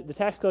said, the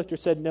tax collector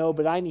said, no,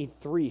 but I need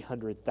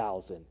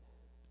 $300,000.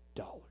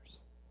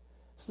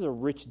 This is a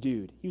rich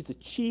dude. He was the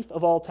chief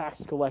of all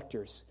tax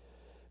collectors.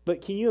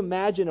 But can you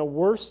imagine a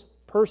worse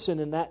person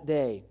in that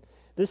day?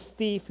 This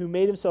thief who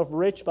made himself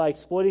rich by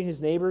exploiting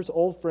his neighbors,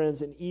 old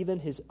friends, and even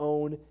his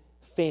own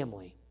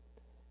family.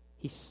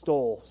 He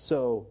stole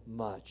so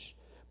much.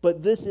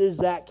 But this is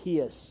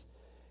Zacchaeus.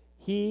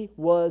 He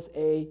was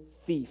a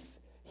thief.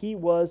 He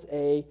was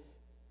a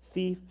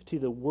thief to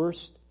the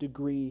worst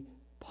degree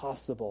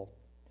possible.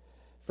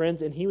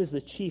 Friends, and he was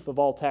the chief of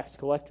all tax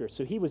collectors.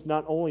 So he was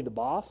not only the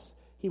boss,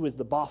 he was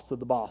the boss of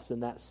the boss in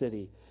that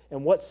city.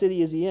 And what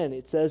city is he in?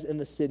 It says in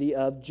the city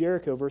of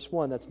Jericho, verse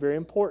 1. That's very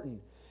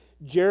important.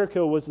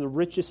 Jericho was the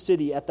richest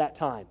city at that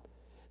time.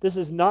 This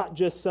is not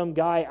just some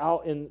guy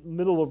out in the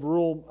middle of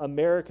rural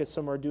America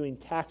somewhere doing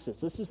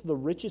taxes. This is the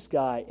richest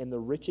guy in the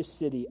richest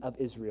city of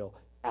Israel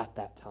at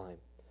that time.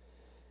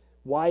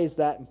 Why is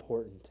that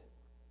important?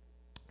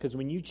 Because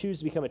when you choose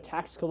to become a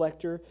tax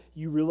collector,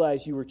 you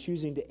realize you were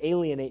choosing to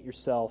alienate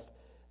yourself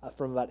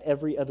from about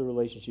every other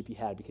relationship you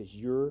had, because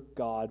your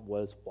God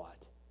was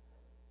what?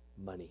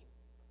 Money.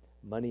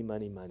 Money,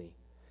 money, money.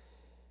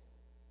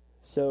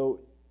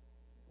 So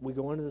we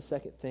go on to the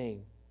second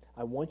thing.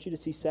 I want you to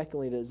see,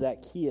 secondly, that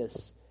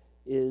Zacchaeus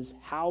is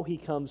how he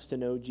comes to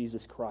know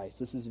Jesus Christ.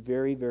 This is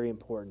very, very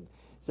important.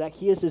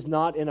 Zacchaeus is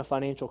not in a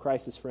financial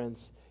crisis,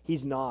 friends.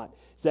 He's not.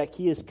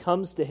 Zacchaeus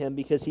comes to him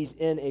because he's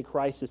in a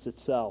crisis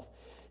itself.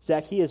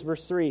 Zacchaeus,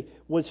 verse 3,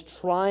 was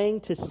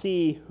trying to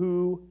see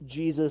who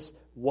Jesus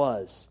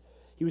was.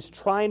 He was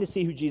trying to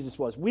see who Jesus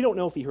was. We don't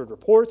know if he heard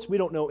reports. We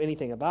don't know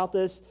anything about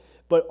this.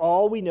 But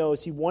all we know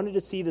is he wanted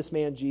to see this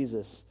man,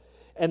 Jesus.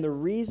 And the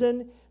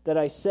reason that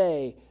I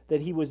say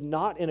that he was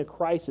not in a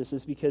crisis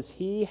is because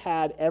he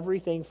had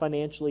everything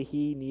financially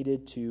he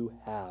needed to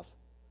have.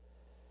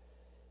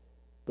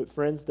 But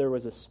friends, there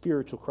was a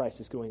spiritual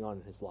crisis going on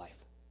in his life.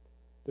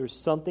 There's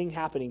something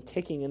happening,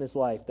 ticking in his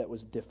life that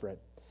was different.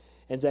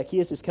 And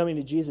Zacchaeus is coming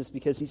to Jesus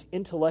because he's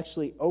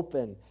intellectually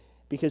open,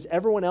 because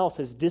everyone else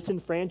has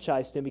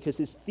disenfranchised him because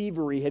his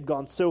thievery had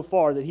gone so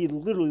far that he had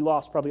literally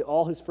lost probably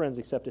all his friends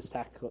except his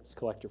tax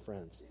collector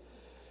friends.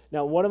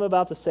 Now, what I'm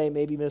about to say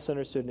may be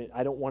misunderstood, and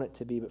I don't want it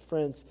to be, but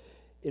friends,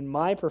 in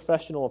my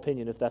professional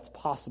opinion, if that's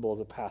possible as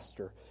a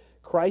pastor,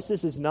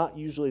 crisis is not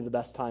usually the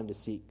best time to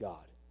seek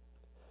God.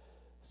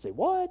 Say,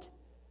 what?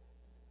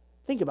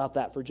 Think about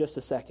that for just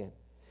a second.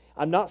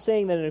 I'm not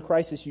saying that in a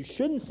crisis you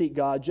shouldn't seek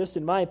God, just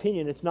in my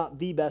opinion, it's not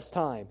the best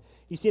time.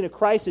 You see, in a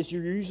crisis,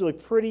 you're usually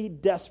pretty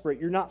desperate.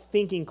 You're not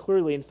thinking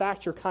clearly. In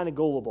fact, you're kind of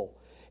gullible.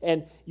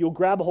 And you'll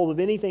grab a hold of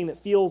anything that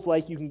feels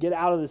like you can get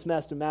out of this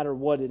mess no matter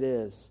what it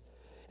is.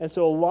 And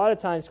so a lot of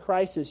times,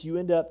 crisis, you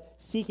end up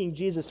seeking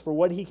Jesus for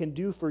what he can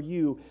do for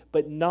you,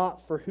 but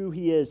not for who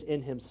he is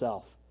in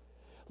himself.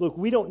 Look,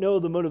 we don't know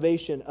the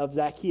motivation of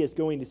Zacchaeus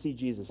going to see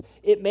Jesus.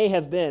 It may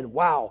have been,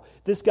 wow,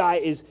 this guy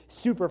is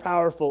super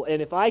powerful,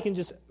 and if I can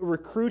just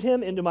recruit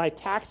him into my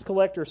tax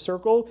collector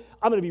circle,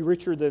 I'm going to be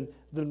richer than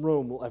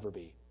Rome will ever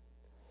be.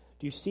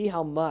 Do you see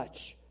how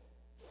much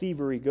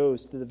thievery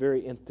goes to the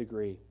very nth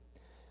degree?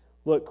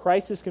 Look,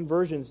 crisis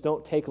conversions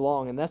don't take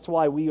long, and that's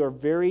why we are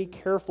very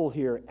careful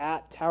here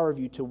at Tower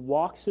View to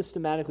walk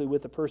systematically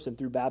with a person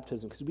through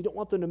baptism, because we don't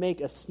want them to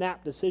make a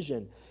snap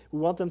decision. We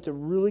want them to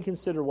really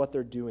consider what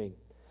they're doing.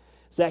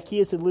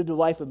 Zacchaeus had lived a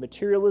life of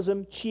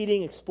materialism,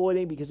 cheating,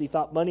 exploiting, because he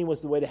thought money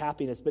was the way to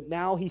happiness, but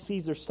now he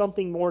sees there's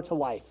something more to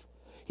life.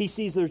 He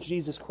sees there's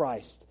Jesus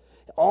Christ.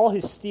 All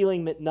his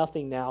stealing meant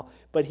nothing now,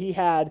 but he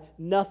had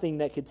nothing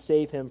that could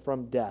save him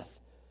from death.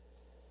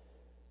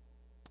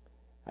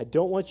 I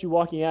don't want you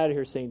walking out of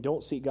here saying,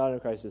 don't seek God in a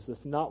crisis.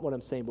 That's not what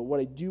I'm saying. But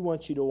what I do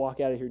want you to walk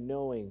out of here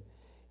knowing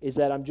is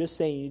that I'm just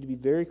saying you need to be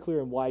very clear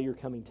in why you're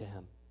coming to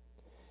him.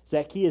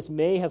 Zacchaeus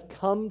may have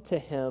come to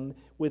him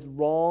with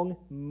wrong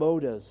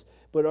motives,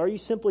 but are you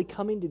simply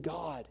coming to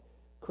God,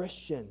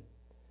 Christian?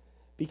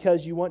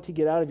 because you want to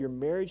get out of your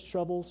marriage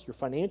troubles, your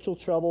financial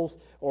troubles,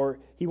 or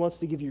he wants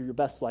to give you your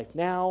best life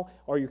now,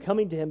 or you're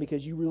coming to him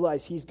because you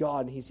realize he's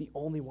God and he's the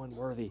only one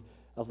worthy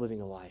of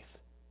living a life.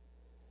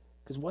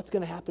 Because what's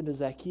going to happen to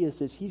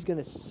Zacchaeus is he's going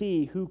to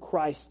see who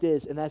Christ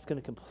is, and that's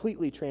going to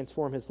completely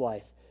transform his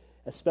life,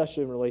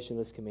 especially in relation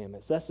to this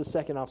commandment. So that's the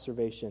second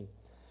observation.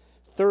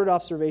 Third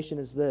observation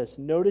is this.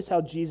 Notice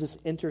how Jesus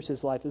enters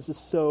his life. This is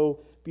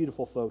so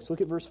beautiful, folks. Look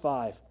at verse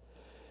 5.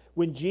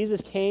 When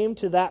Jesus came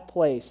to that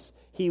place,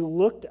 he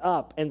looked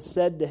up and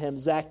said to him,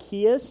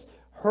 Zacchaeus,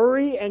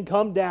 hurry and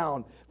come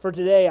down, for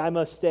today I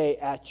must stay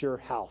at your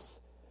house.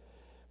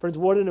 Friends,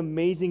 what an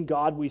amazing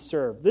God we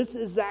serve. This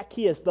is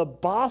Zacchaeus, the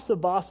boss of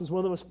bosses, one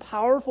of the most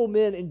powerful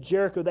men in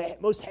Jericho, the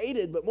most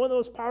hated, but one of the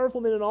most powerful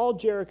men in all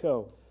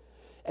Jericho.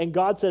 And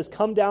God says,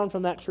 come down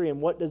from that tree.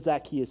 And what does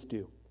Zacchaeus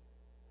do?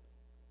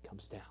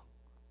 Comes down.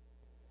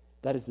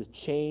 That is the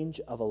change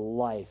of a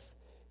life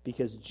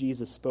because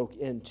Jesus spoke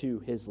into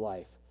his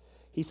life.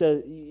 He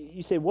said,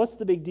 you say, what's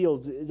the big deal?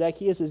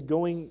 Zacchaeus is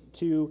going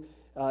to,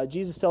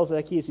 Jesus tells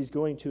Zacchaeus he's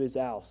going to his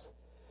house.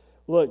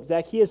 Look,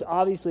 Zacchaeus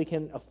obviously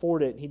can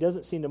afford it. He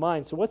doesn't seem to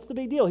mind. So what's the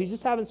big deal? He's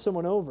just having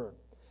someone over.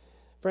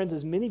 Friends,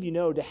 as many of you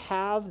know, to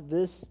have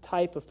this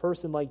type of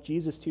person like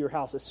Jesus to your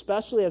house,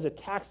 especially as a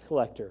tax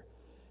collector,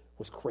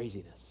 was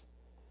craziness.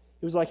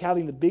 It was like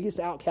having the biggest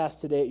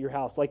outcast today at your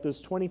house, like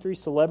those 23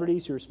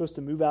 celebrities who are supposed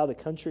to move out of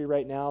the country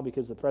right now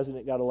because the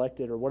president got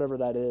elected or whatever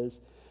that is.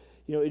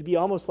 You know, it'd be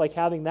almost like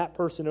having that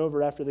person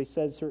over after they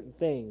said certain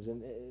things,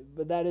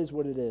 but that is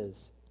what it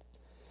is.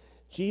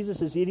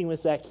 Jesus is eating with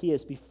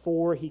Zacchaeus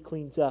before he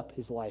cleans up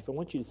his life. I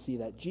want you to see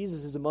that.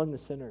 Jesus is among the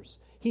sinners.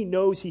 He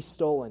knows he's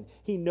stolen.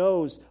 He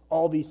knows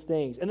all these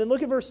things. And then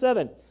look at verse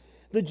 7.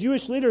 The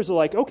Jewish leaders are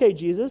like, okay,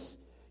 Jesus,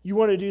 you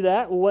want to do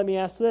that? Well, let me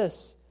ask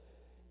this.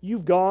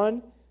 You've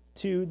gone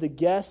to be a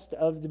guest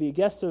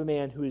of a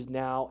man who is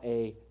now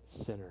a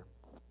sinner.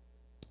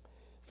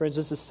 Friends,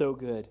 this is so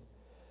good.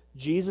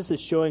 Jesus is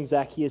showing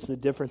Zacchaeus the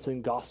difference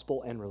in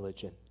gospel and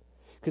religion.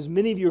 Because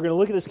many of you are going to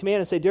look at this command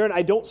and say, Darren,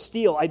 I don't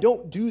steal. I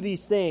don't do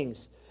these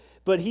things.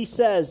 But he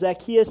says,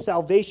 Zacchaeus,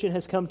 salvation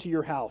has come to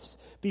your house.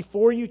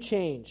 Before you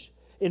change,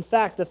 in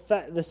fact,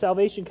 the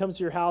salvation comes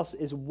to your house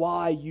is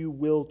why you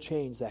will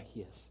change,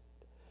 Zacchaeus.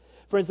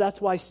 Friends,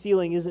 that's why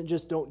stealing isn't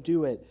just don't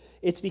do it.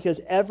 It's because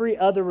every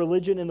other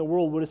religion in the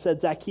world would have said,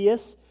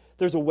 Zacchaeus,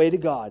 there's a way to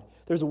God.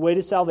 There's a way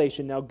to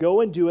salvation. Now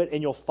go and do it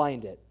and you'll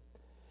find it.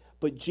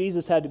 But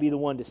Jesus had to be the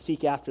one to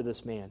seek after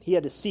this man. He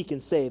had to seek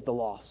and save the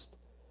lost.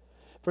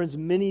 Friends,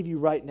 many of you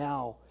right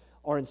now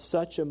are in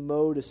such a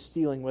mode of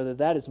stealing, whether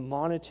that is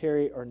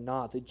monetary or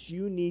not, that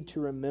you need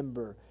to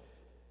remember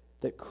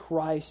that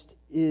Christ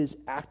is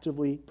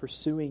actively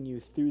pursuing you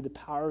through the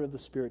power of the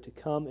Spirit to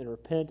come and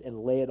repent and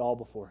lay it all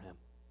before him.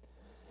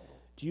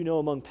 Do you know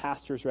among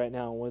pastors right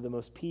now, one of the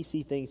most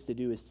PC things to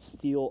do is to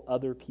steal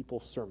other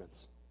people's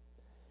sermons?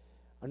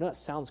 I know that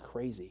sounds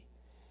crazy,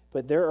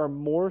 but there are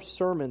more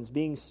sermons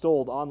being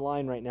sold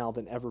online right now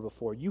than ever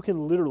before. You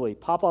can literally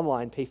pop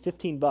online, pay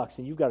 $15,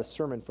 and you've got a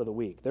sermon for the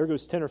week. There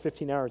goes 10 or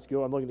 15 hours.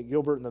 I'm looking at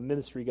Gilbert and the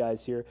ministry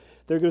guys here.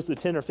 There goes the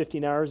 10 or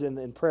 15 hours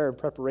in prayer and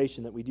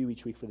preparation that we do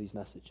each week for these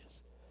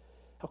messages.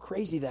 How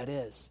crazy that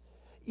is.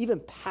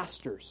 Even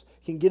pastors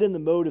can get in the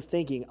mode of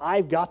thinking,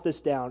 I've got this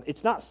down.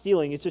 It's not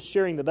stealing, it's just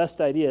sharing the best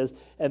ideas,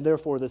 and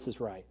therefore this is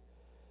right.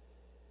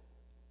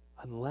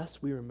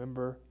 Unless we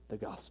remember the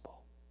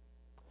gospel.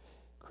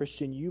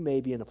 Christian, you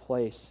may be in a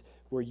place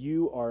where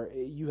you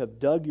have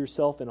dug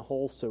yourself in a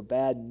hole so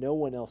bad no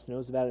one else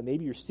knows about it.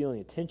 Maybe you're stealing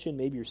attention,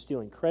 maybe you're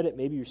stealing credit,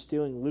 maybe you're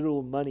stealing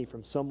literal money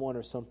from someone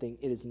or something.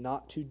 It is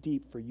not too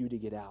deep for you to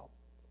get out.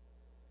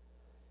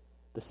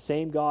 The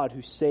same God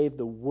who saved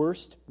the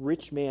worst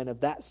rich man of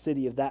that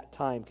city of that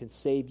time can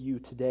save you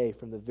today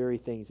from the very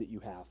things that you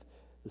have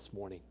this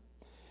morning.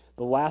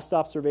 The last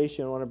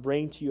observation I want to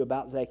bring to you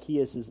about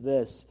Zacchaeus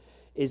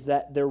is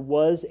that there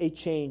was a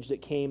change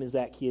that came in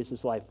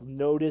Zacchaeus' life.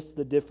 Notice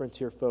the difference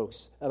here,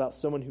 folks, about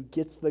someone who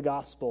gets the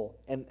gospel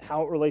and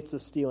how it relates to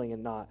stealing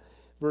and not.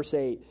 Verse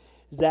 8,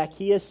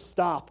 Zacchaeus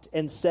stopped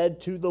and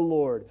said to the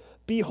Lord,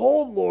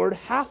 Behold, Lord,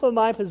 half of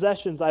my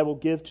possessions I will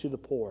give to the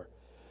poor.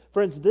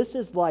 Friends, this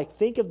is like,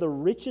 think of the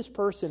richest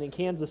person in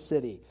Kansas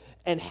City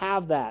and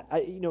have that.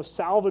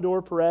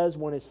 Salvador Perez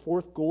won his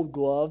 4th gold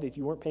glove. If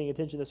you weren't paying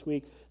attention this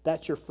week,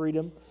 that's your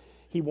freedom.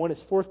 He won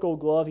his 4th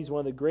gold glove. He's one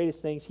of the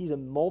greatest things. He's a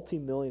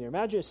multimillionaire.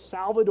 Imagine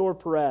Salvador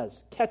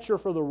Perez, catcher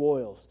for the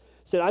Royals,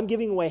 said, I'm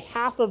giving away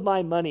half of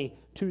my money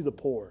to the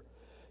poor.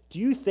 Do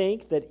you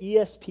think that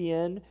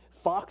ESPN,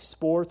 Fox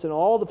Sports, and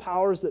all the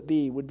powers that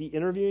be would be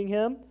interviewing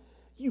him?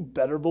 You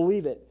better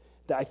believe it.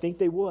 I think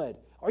they would.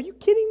 Are you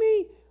kidding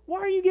me? Why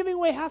are you giving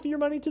away half of your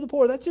money to the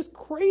poor? That's just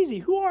crazy.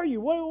 Who are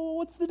you?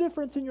 What's the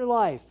difference in your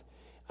life?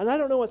 And I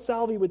don't know what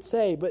Salvi would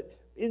say, but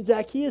in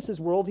Zacchaeus'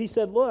 world, he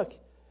said, look,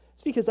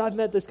 it's because I've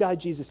met this guy,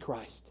 Jesus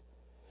Christ.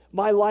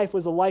 My life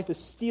was a life of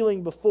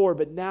stealing before,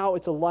 but now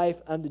it's a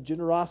life unto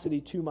generosity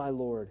to my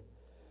Lord.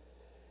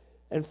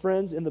 And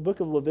friends, in the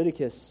book of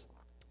Leviticus,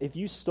 if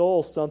you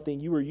stole something,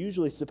 you were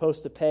usually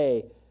supposed to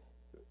pay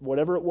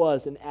whatever it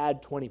was and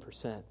add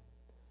 20%.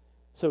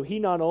 So he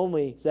not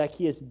only,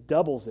 Zacchaeus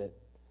doubles it,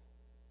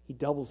 he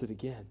doubles it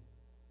again.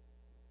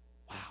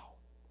 Wow.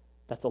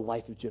 That's a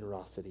life of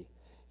generosity.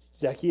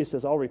 Zacchaeus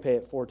says, I'll repay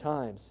it 4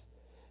 times.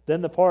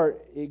 Then the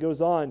part, it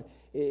goes on,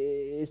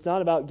 it's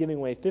not about giving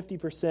away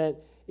 50%.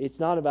 It's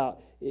not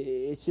about,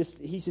 he's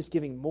just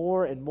giving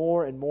more and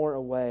more and more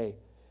away.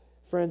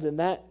 Friends,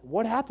 and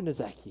what happened to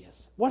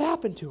Zacchaeus? What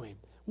happened to him?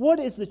 What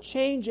is the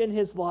change in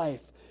his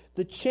life?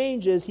 The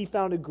change is he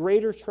found a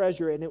greater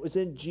treasure, and it was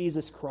in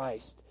Jesus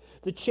Christ.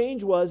 The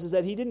change was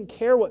that he didn't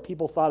care what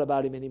people thought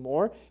about him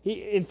anymore.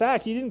 In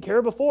fact, he didn't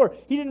care before.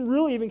 He didn't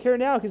really even care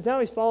now, because now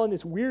he's following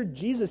this weird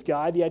Jesus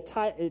guy, the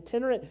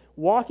itinerant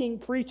walking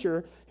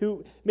preacher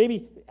who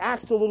maybe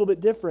acts a little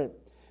bit different.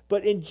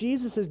 But in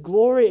Jesus'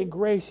 glory and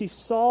grace, he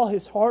saw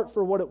his heart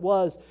for what it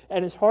was,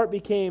 and his heart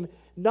became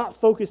not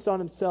focused on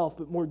himself,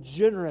 but more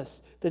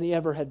generous than he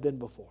ever had been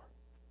before.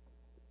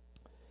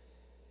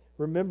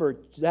 Remember,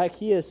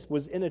 Zacchaeus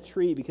was in a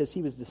tree because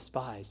he was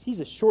despised. He's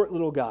a short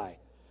little guy.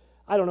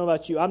 I don't know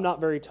about you. I'm not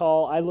very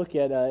tall. I look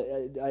at,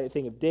 I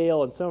think of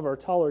Dale and some of our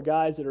taller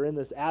guys that are in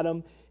this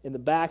Adam in the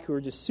back who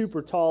are just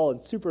super tall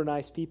and super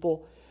nice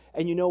people.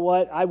 And you know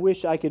what? I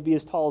wish I could be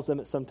as tall as them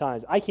at some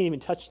times. I can't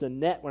even touch the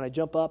net when I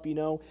jump up, in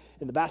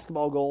the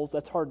basketball goals.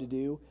 That's hard to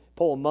do.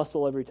 Pull a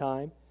muscle every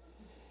time.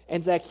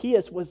 And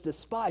Zacchaeus was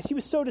despised. He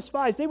was so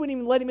despised, they wouldn't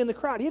even let him in the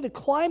crowd. He had to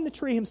climb the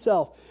tree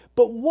himself.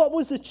 But what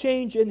was the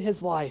change in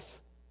his life?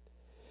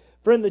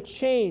 Friend, the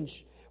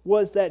change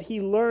was that he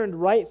learned,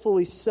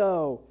 rightfully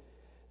so,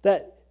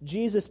 that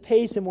Jesus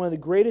pays him one of the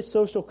greatest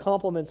social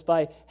compliments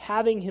by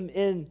having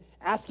him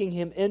asking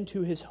him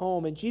into his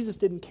home. And Jesus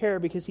didn't care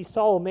because he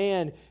saw a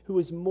man who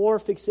was more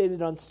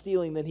fixated on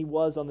stealing than he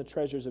was on the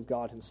treasures of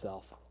God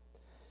himself.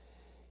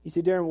 You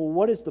say, Darren, well,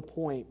 what is the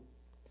point?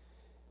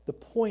 The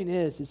point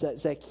is that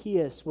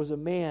Zacchaeus was a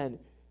man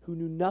who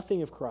knew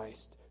nothing of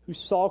Christ, who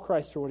saw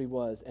Christ for what he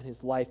was, and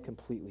his life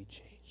completely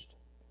changed.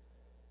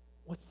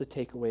 What's the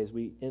takeaway as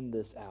we end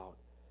this out?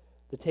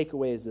 The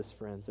takeaway is this,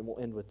 friends, and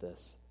we'll end with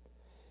this.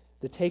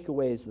 The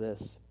takeaway is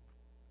this.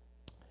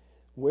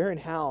 Where and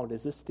how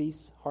does this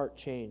thief's heart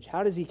change?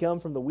 How does he come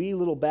from the wee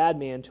little bad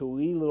man to a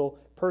wee little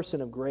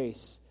person of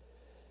grace?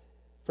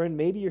 Friend,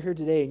 maybe you're here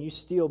today and you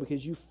steal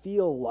because you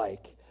feel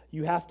like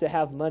you have to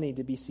have money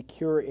to be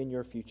secure in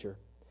your future.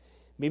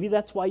 Maybe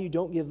that's why you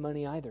don't give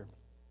money either.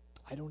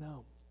 I don't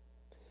know.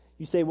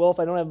 You say, well,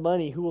 if I don't have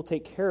money, who will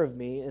take care of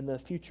me in the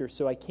future?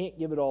 So I can't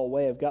give it all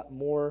away. I've got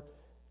more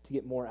to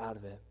get more out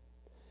of it.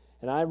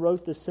 And I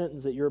wrote this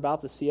sentence that you're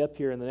about to see up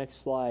here in the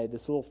next slide,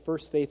 this little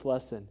first faith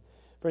lesson.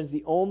 Friends,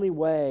 the only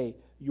way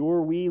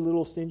your wee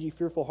little stingy,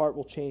 fearful heart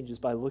will change is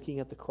by looking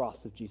at the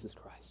cross of Jesus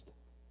Christ.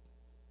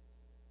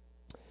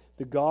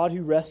 The God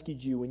who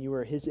rescued you when you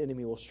were his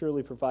enemy will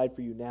surely provide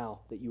for you now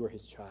that you are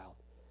his child.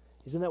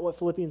 Isn't that what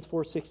Philippians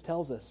 4:6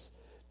 tells us?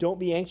 Don't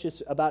be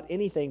anxious about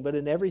anything, but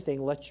in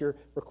everything let your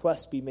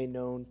requests be made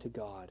known to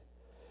God.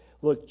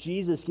 Look,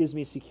 Jesus gives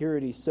me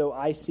security, so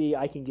I see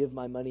I can give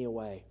my money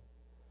away.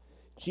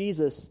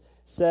 Jesus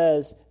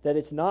says that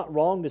it's not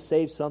wrong to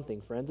save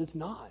something, friends. It's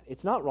not.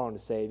 It's not wrong to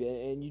save,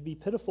 and you'd be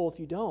pitiful if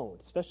you don't,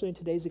 especially in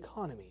today's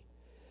economy.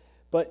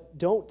 But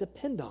don't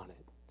depend on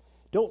it.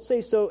 Don't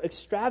say so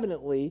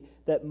extravagantly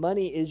that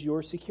money is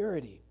your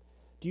security.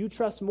 Do you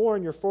trust more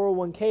in your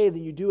 401k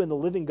than you do in the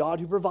living God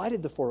who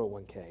provided the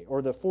 401k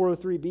or the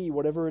 403b,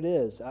 whatever it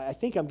is? I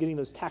think I'm getting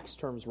those tax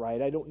terms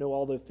right. I don't know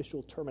all the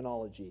official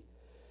terminology.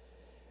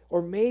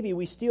 Or maybe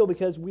we steal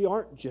because we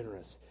aren't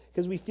generous,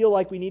 because we feel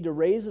like we need to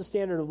raise the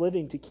standard of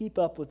living to keep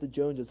up with the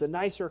Joneses, a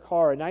nicer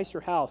car, a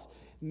nicer house.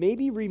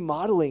 Maybe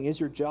remodeling is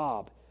your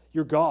job,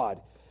 your God.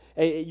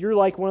 You're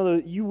like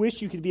you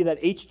wish you could be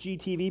that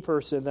HGTV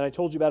person that I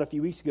told you about a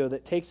few weeks ago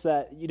that takes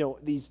that,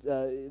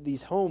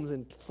 these homes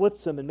and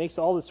flips them and makes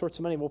all this sorts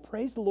of money. Well,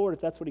 praise the Lord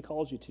if that's what he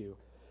calls you to.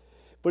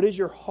 But is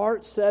your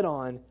heart set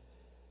on,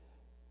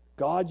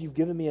 God, you've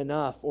given me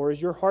enough? Or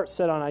is your heart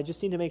set on, I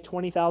just need to make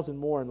 20,000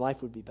 more and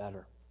life would be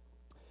better?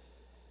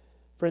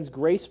 Friends,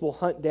 grace will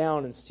hunt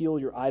down and steal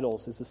your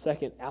idols is the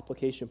second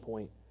application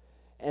point,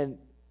 and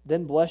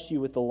then bless you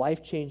with the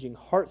life-changing,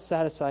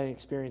 heart-satisfying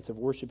experience of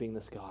worshiping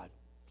this God.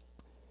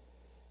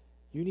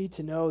 You need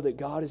to know that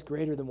God is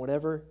greater than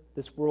whatever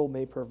this world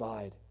may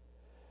provide.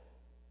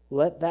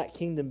 Let that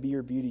kingdom be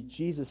your beauty.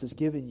 Jesus has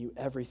given you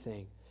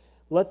everything.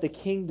 Let the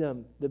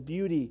kingdom, the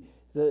beauty,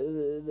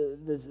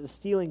 the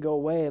stealing go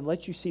away, and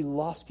let you see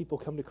lost people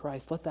come to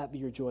Christ. Let that be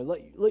your joy.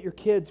 Let your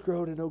kids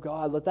grow to know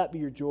God. Let that be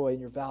your joy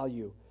and your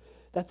value.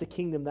 That's a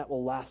kingdom that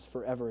will last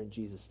forever in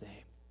Jesus'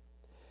 name.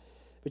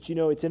 But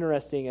it's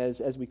interesting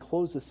as we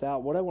close this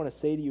out, what I want to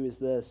say to you is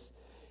this.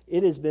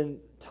 It has been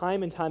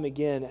time and time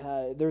again,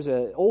 there's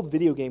an old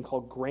video game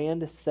called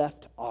Grand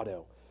Theft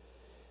Auto.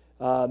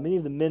 Many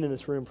of the men in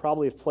this room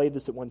probably have played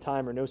this at one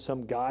time or know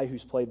some guy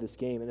who's played this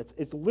game. And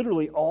it's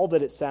literally all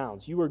that it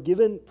sounds. You are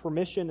given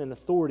permission and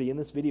authority in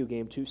this video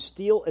game to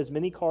steal as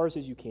many cars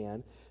as you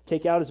can,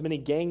 take out as many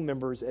gang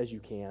members as you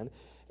can,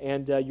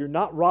 and you're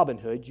not Robin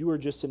Hood. You are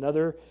just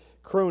another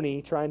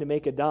crony trying to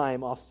make a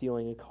dime off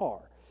stealing a car.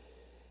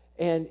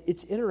 And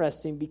it's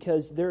interesting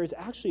because there is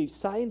actually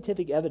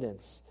scientific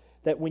evidence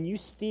that when you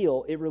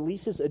steal, it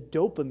releases a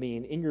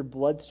dopamine in your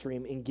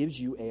bloodstream and gives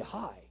you a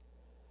high.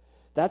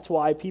 That's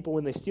why people,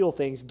 when they steal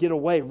things, get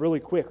away really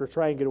quick or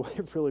try and get away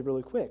really,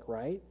 really quick,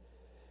 right?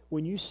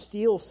 When you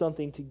steal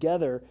something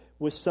together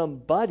with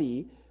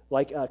somebody,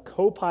 like a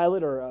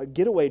co-pilot or a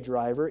getaway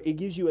driver, it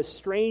gives you a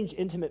strange,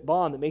 intimate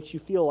bond that makes you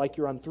feel like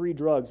you're on 3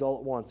 drugs all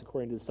at once,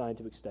 according to the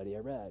scientific study I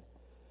read.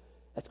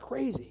 That's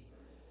crazy.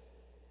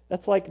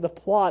 That's like the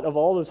plot of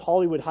all those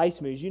Hollywood heist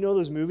movies. You know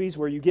those movies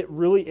where you get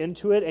really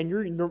into it and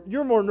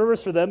you're more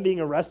nervous for them being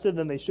arrested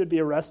than they should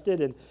be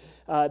arrested, and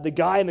the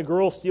guy and the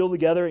girl steal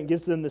together and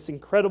gives them this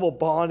incredible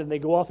bond, and they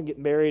go off and get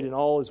married and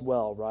all is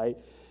well, right?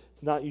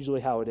 It's not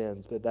usually how it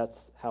ends, but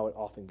that's how it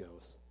often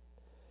goes.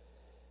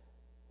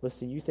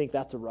 Listen, you think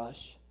that's a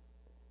rush?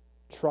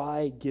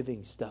 Try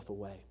giving stuff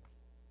away.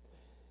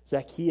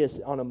 Zacchaeus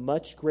on a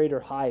much greater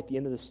high at the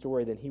end of the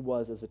story than he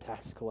was as a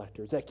tax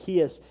collector.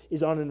 Zacchaeus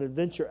is on an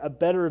adventure, a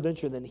better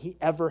adventure than he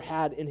ever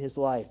had in his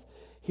life.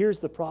 Here's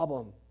the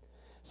problem.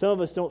 Some of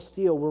us don't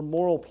steal. We're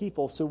moral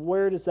people. So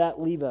where does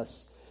that leave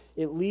us?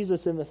 It leaves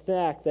us in the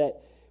fact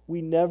that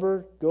we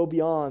never go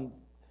beyond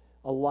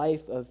a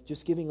life of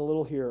just giving a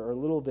little here or a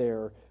little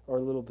there or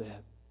a little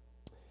bit.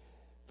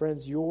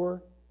 Friends,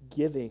 your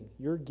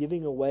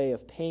giving away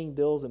of paying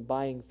bills and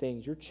buying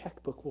things, your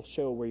checkbook will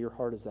show where your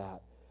heart is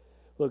at.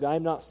 Look,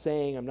 I'm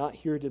not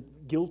here to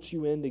guilt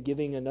you into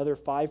giving another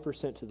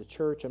 5% to the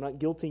church. I'm not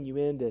guilting you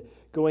into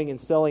going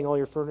and selling all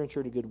your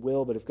furniture to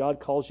Goodwill, but if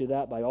God calls you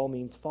that, by all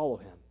means, follow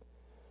him.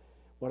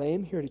 What I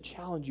am here to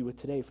challenge you with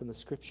today from the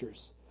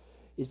Scriptures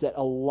is that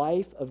a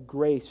life of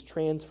grace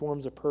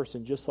transforms a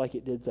person just like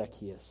it did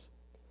Zacchaeus.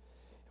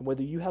 And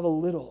whether you have a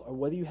little or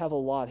whether you have a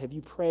lot, have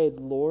you prayed,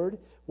 Lord,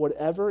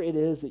 whatever it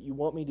is that you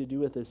want me to do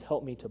with this,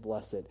 help me to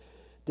bless it?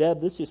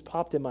 Deb, this just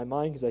popped in my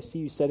mind because I see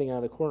you sitting out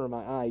of the corner of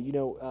my eye. You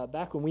know,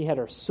 back when we had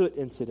our soot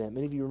incident,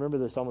 many of you remember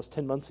this almost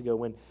 10 months ago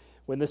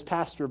when this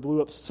pastor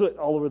blew up soot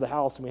all over the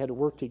house and we had to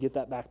work to get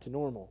that back to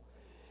normal.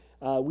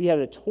 We had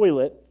a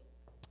toilet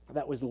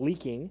that was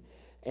leaking,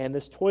 and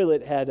this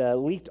toilet had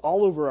leaked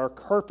all over our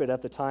carpet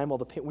at the time.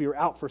 We were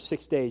out for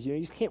 6 days. You know,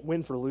 you just can't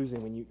win for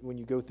losing when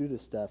you go through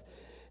this stuff.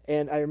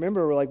 And I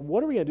remember we're like,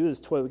 what are we going to do with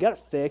this toilet? We got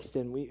it fixed,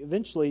 and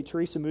eventually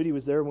Teresa Moody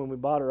was there when we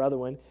bought our other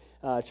one.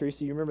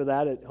 Teresa, you remember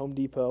that at Home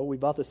Depot? We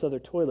bought this other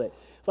toilet.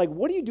 Like,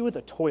 what do you do with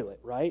a toilet,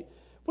 right?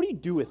 What do you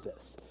do with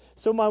this?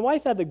 So my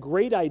wife had the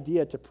great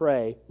idea to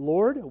pray,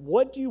 Lord,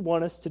 what do you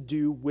want us to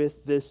do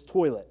with this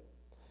toilet?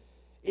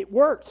 It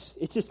works.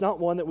 It's just not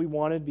one that we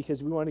wanted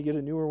because we wanted to get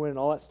a newer one and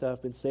all that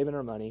stuff, been saving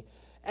our money.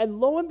 And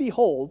lo and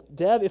behold,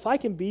 Deb, if I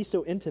can be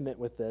so intimate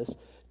with this,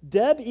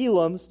 Deb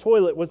Elam's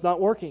toilet was not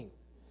working.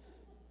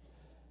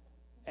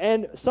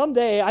 And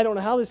someday, I don't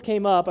know how this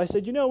came up, I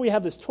said, you know, we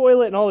have this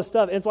toilet and all this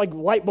stuff, and it's like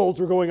light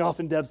bulbs were going off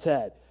in Deb's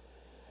head.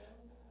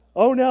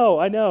 Oh no,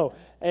 I know.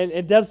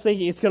 And Deb's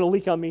thinking it's going to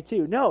leak on me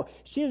too. No,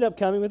 she ended up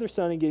coming with her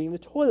son and getting the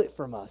toilet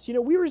from us. You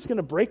know, we were just going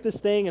to break this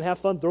thing and have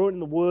fun, throw it in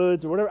the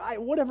woods or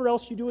whatever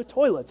else you do with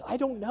toilets. I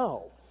don't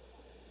know.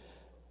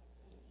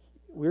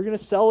 We were going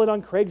to sell it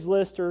on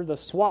Craigslist or the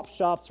swap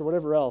shops or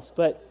whatever else.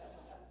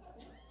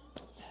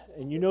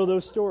 And you know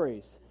those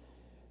stories.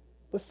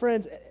 But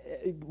friends,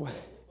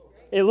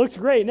 it looks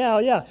great now,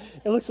 yeah.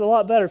 It looks a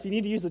lot better. If you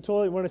need to use the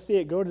toilet, you want to see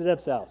it, go to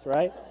Deb's house,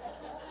 right?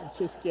 I'm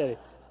just kidding.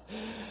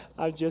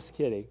 I'm just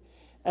kidding.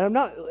 And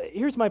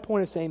here's my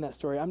point of saying that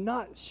story. I'm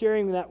not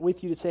sharing that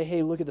with you to say,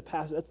 hey, look at the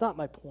pastor. That's not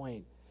my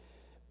point.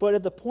 But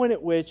at the point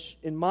at which,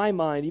 in my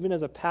mind, even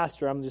as a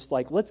pastor, I'm just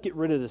like, let's get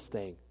rid of this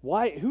thing.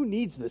 Why? Who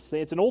needs this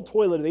thing? It's an old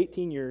toilet of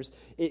 18 years.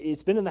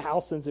 It's been in the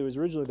house since it was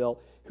originally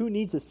built. Who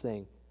needs this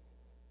thing?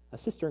 A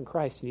sister in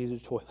Christ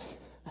needed a toilet.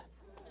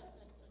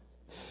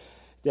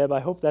 Deb, I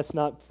hope that's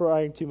not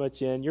prying too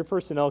much in. Your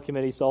personnel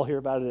committee, so I'll hear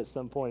about it at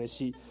some point as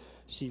she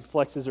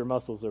flexes her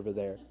muscles over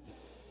there.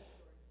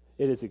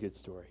 It is a good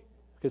story.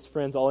 Because,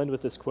 friends, I'll end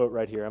with this quote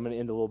right here. I'm going to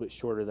end a little bit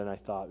shorter than I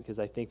thought because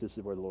I think this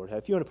is where the Lord had.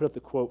 If you want to put up the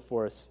quote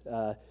for us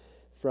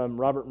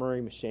from Robert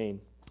Murray M'Cheyne.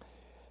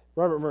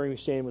 Robert Murray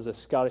M'Cheyne was a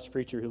Scottish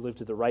preacher who lived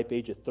to the ripe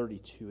age of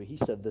 32. He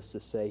said this to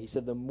say, he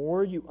said, the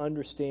more you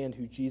understand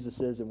who Jesus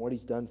is and what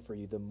he's done for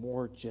you, the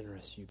more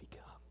generous you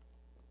become.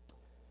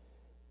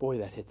 Boy,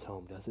 that hits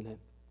home, doesn't it?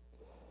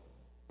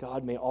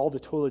 God, may all the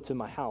toilets in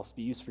my house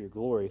be used for your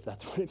glory, if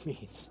that's what it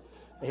means.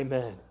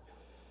 Amen.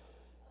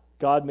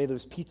 God, may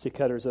those pizza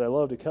cutters that I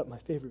love to cut my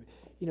favorite.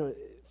 You know,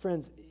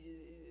 friends,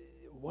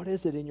 what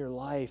is it in your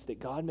life that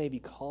God may be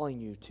calling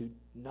you to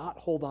not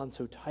hold on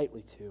so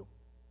tightly to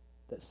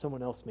that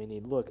someone else may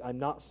need? Look, I'm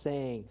not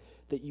saying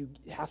that you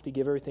have to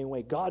give everything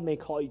away. God may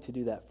call you to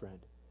do that, friend.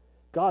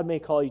 God may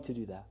call you to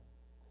do that.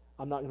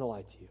 I'm not going to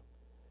lie to you.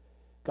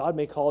 God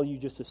may call you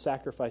just to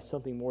sacrifice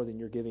something more than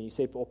you're giving. You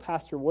say, well,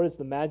 Pastor, what is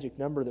the magic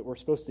number that we're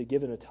supposed to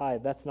give in a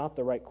tithe? That's not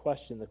the right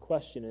question. The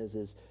question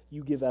is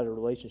you give out a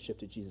relationship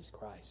to Jesus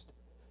Christ.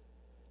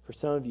 For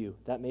some of you,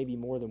 that may be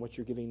more than what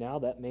you're giving now.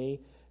 That may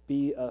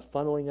be a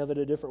funneling of it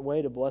a different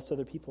way to bless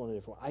other people in a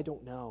different way. I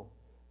don't know.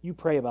 You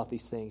pray about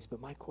these things, but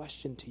my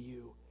question to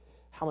you,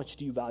 how much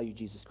do you value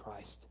Jesus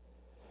Christ?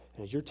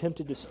 And as you're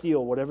tempted to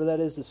steal, whatever that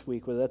is this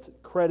week, whether that's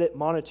credit,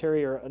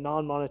 monetary or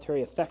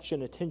non-monetary,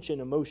 affection, attention,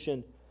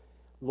 emotion,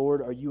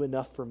 Lord, are you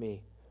enough for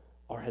me?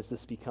 Or has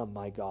this become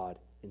my God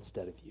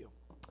instead of you?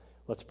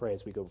 Let's pray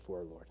as we go before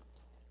our Lord.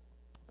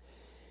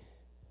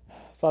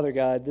 Father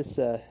God, this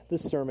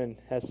sermon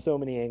has so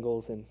many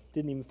angles and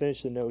didn't even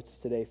finish the notes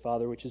today,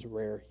 Father, which is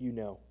rare, you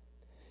know.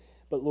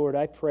 But Lord,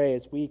 I pray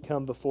as we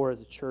come before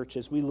as a church,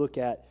 as we look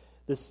at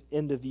this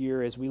end of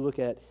year, as we look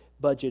at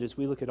budget, as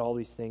we look at all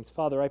these things,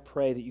 Father, I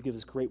pray that you give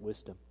us great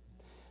wisdom.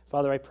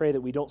 Father, I pray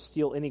that we don't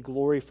steal any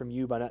glory from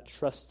you by not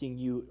trusting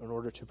you in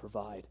order to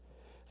provide.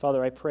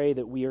 Father, I pray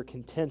that we are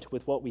content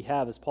with what we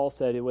have, as Paul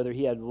said, whether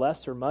he had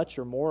less or much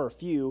or more or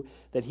few,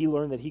 that he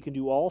learned that he can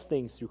do all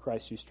things through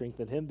Christ who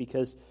strengthened him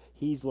because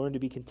he's learned to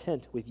be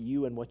content with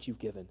you and what you've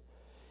given.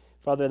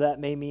 Father, that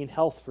may mean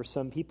health for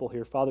some people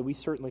here. Father, we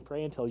certainly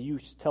pray until you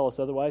tell us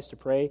otherwise to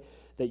pray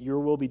that your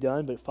will be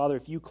done. But Father,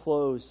 if you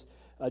close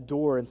a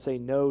door and say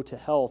no to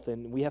health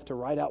and we have to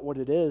write out what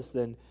it is,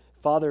 then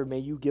Father, may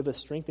you give us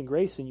strength and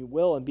grace, and you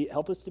will, and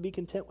help us to be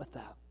content with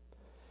that.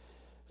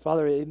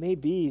 Father, it may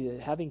be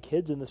having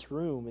kids in this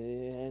room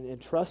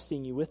and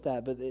trusting you with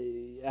that, but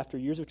after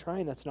years of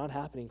trying, that's not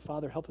happening.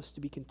 Father, help us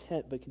to be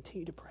content, but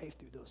continue to pray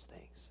through those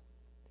things.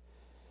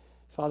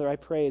 Father, I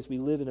pray as we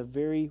live in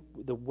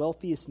the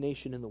wealthiest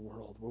nation in the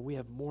world, where we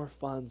have more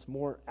funds,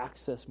 more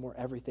access, more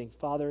everything.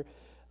 Father,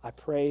 I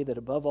pray that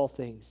above all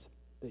things,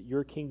 that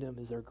your kingdom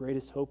is our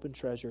greatest hope and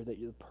treasure, that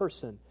the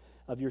person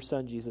of your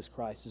Son, Jesus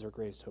Christ, is our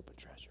greatest hope and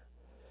treasure.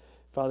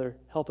 Father,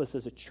 help us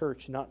as a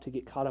church not to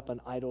get caught up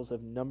on idols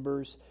of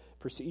numbers,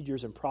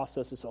 procedures, and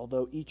processes,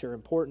 although each are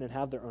important and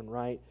have their own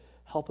right.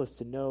 Help us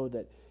to know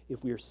that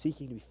if we are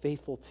seeking to be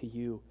faithful to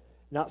you,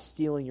 not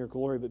stealing your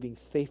glory, but being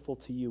faithful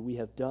to you, we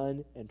have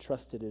done and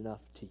trusted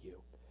enough to you.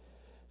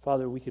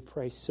 Father, we could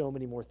pray so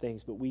many more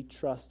things, but we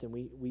trust and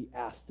we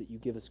ask that you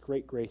give us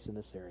great grace in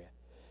this area.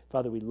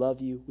 Father, we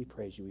love you. We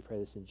praise you. We pray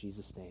this in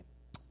Jesus' name.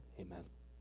 Amen.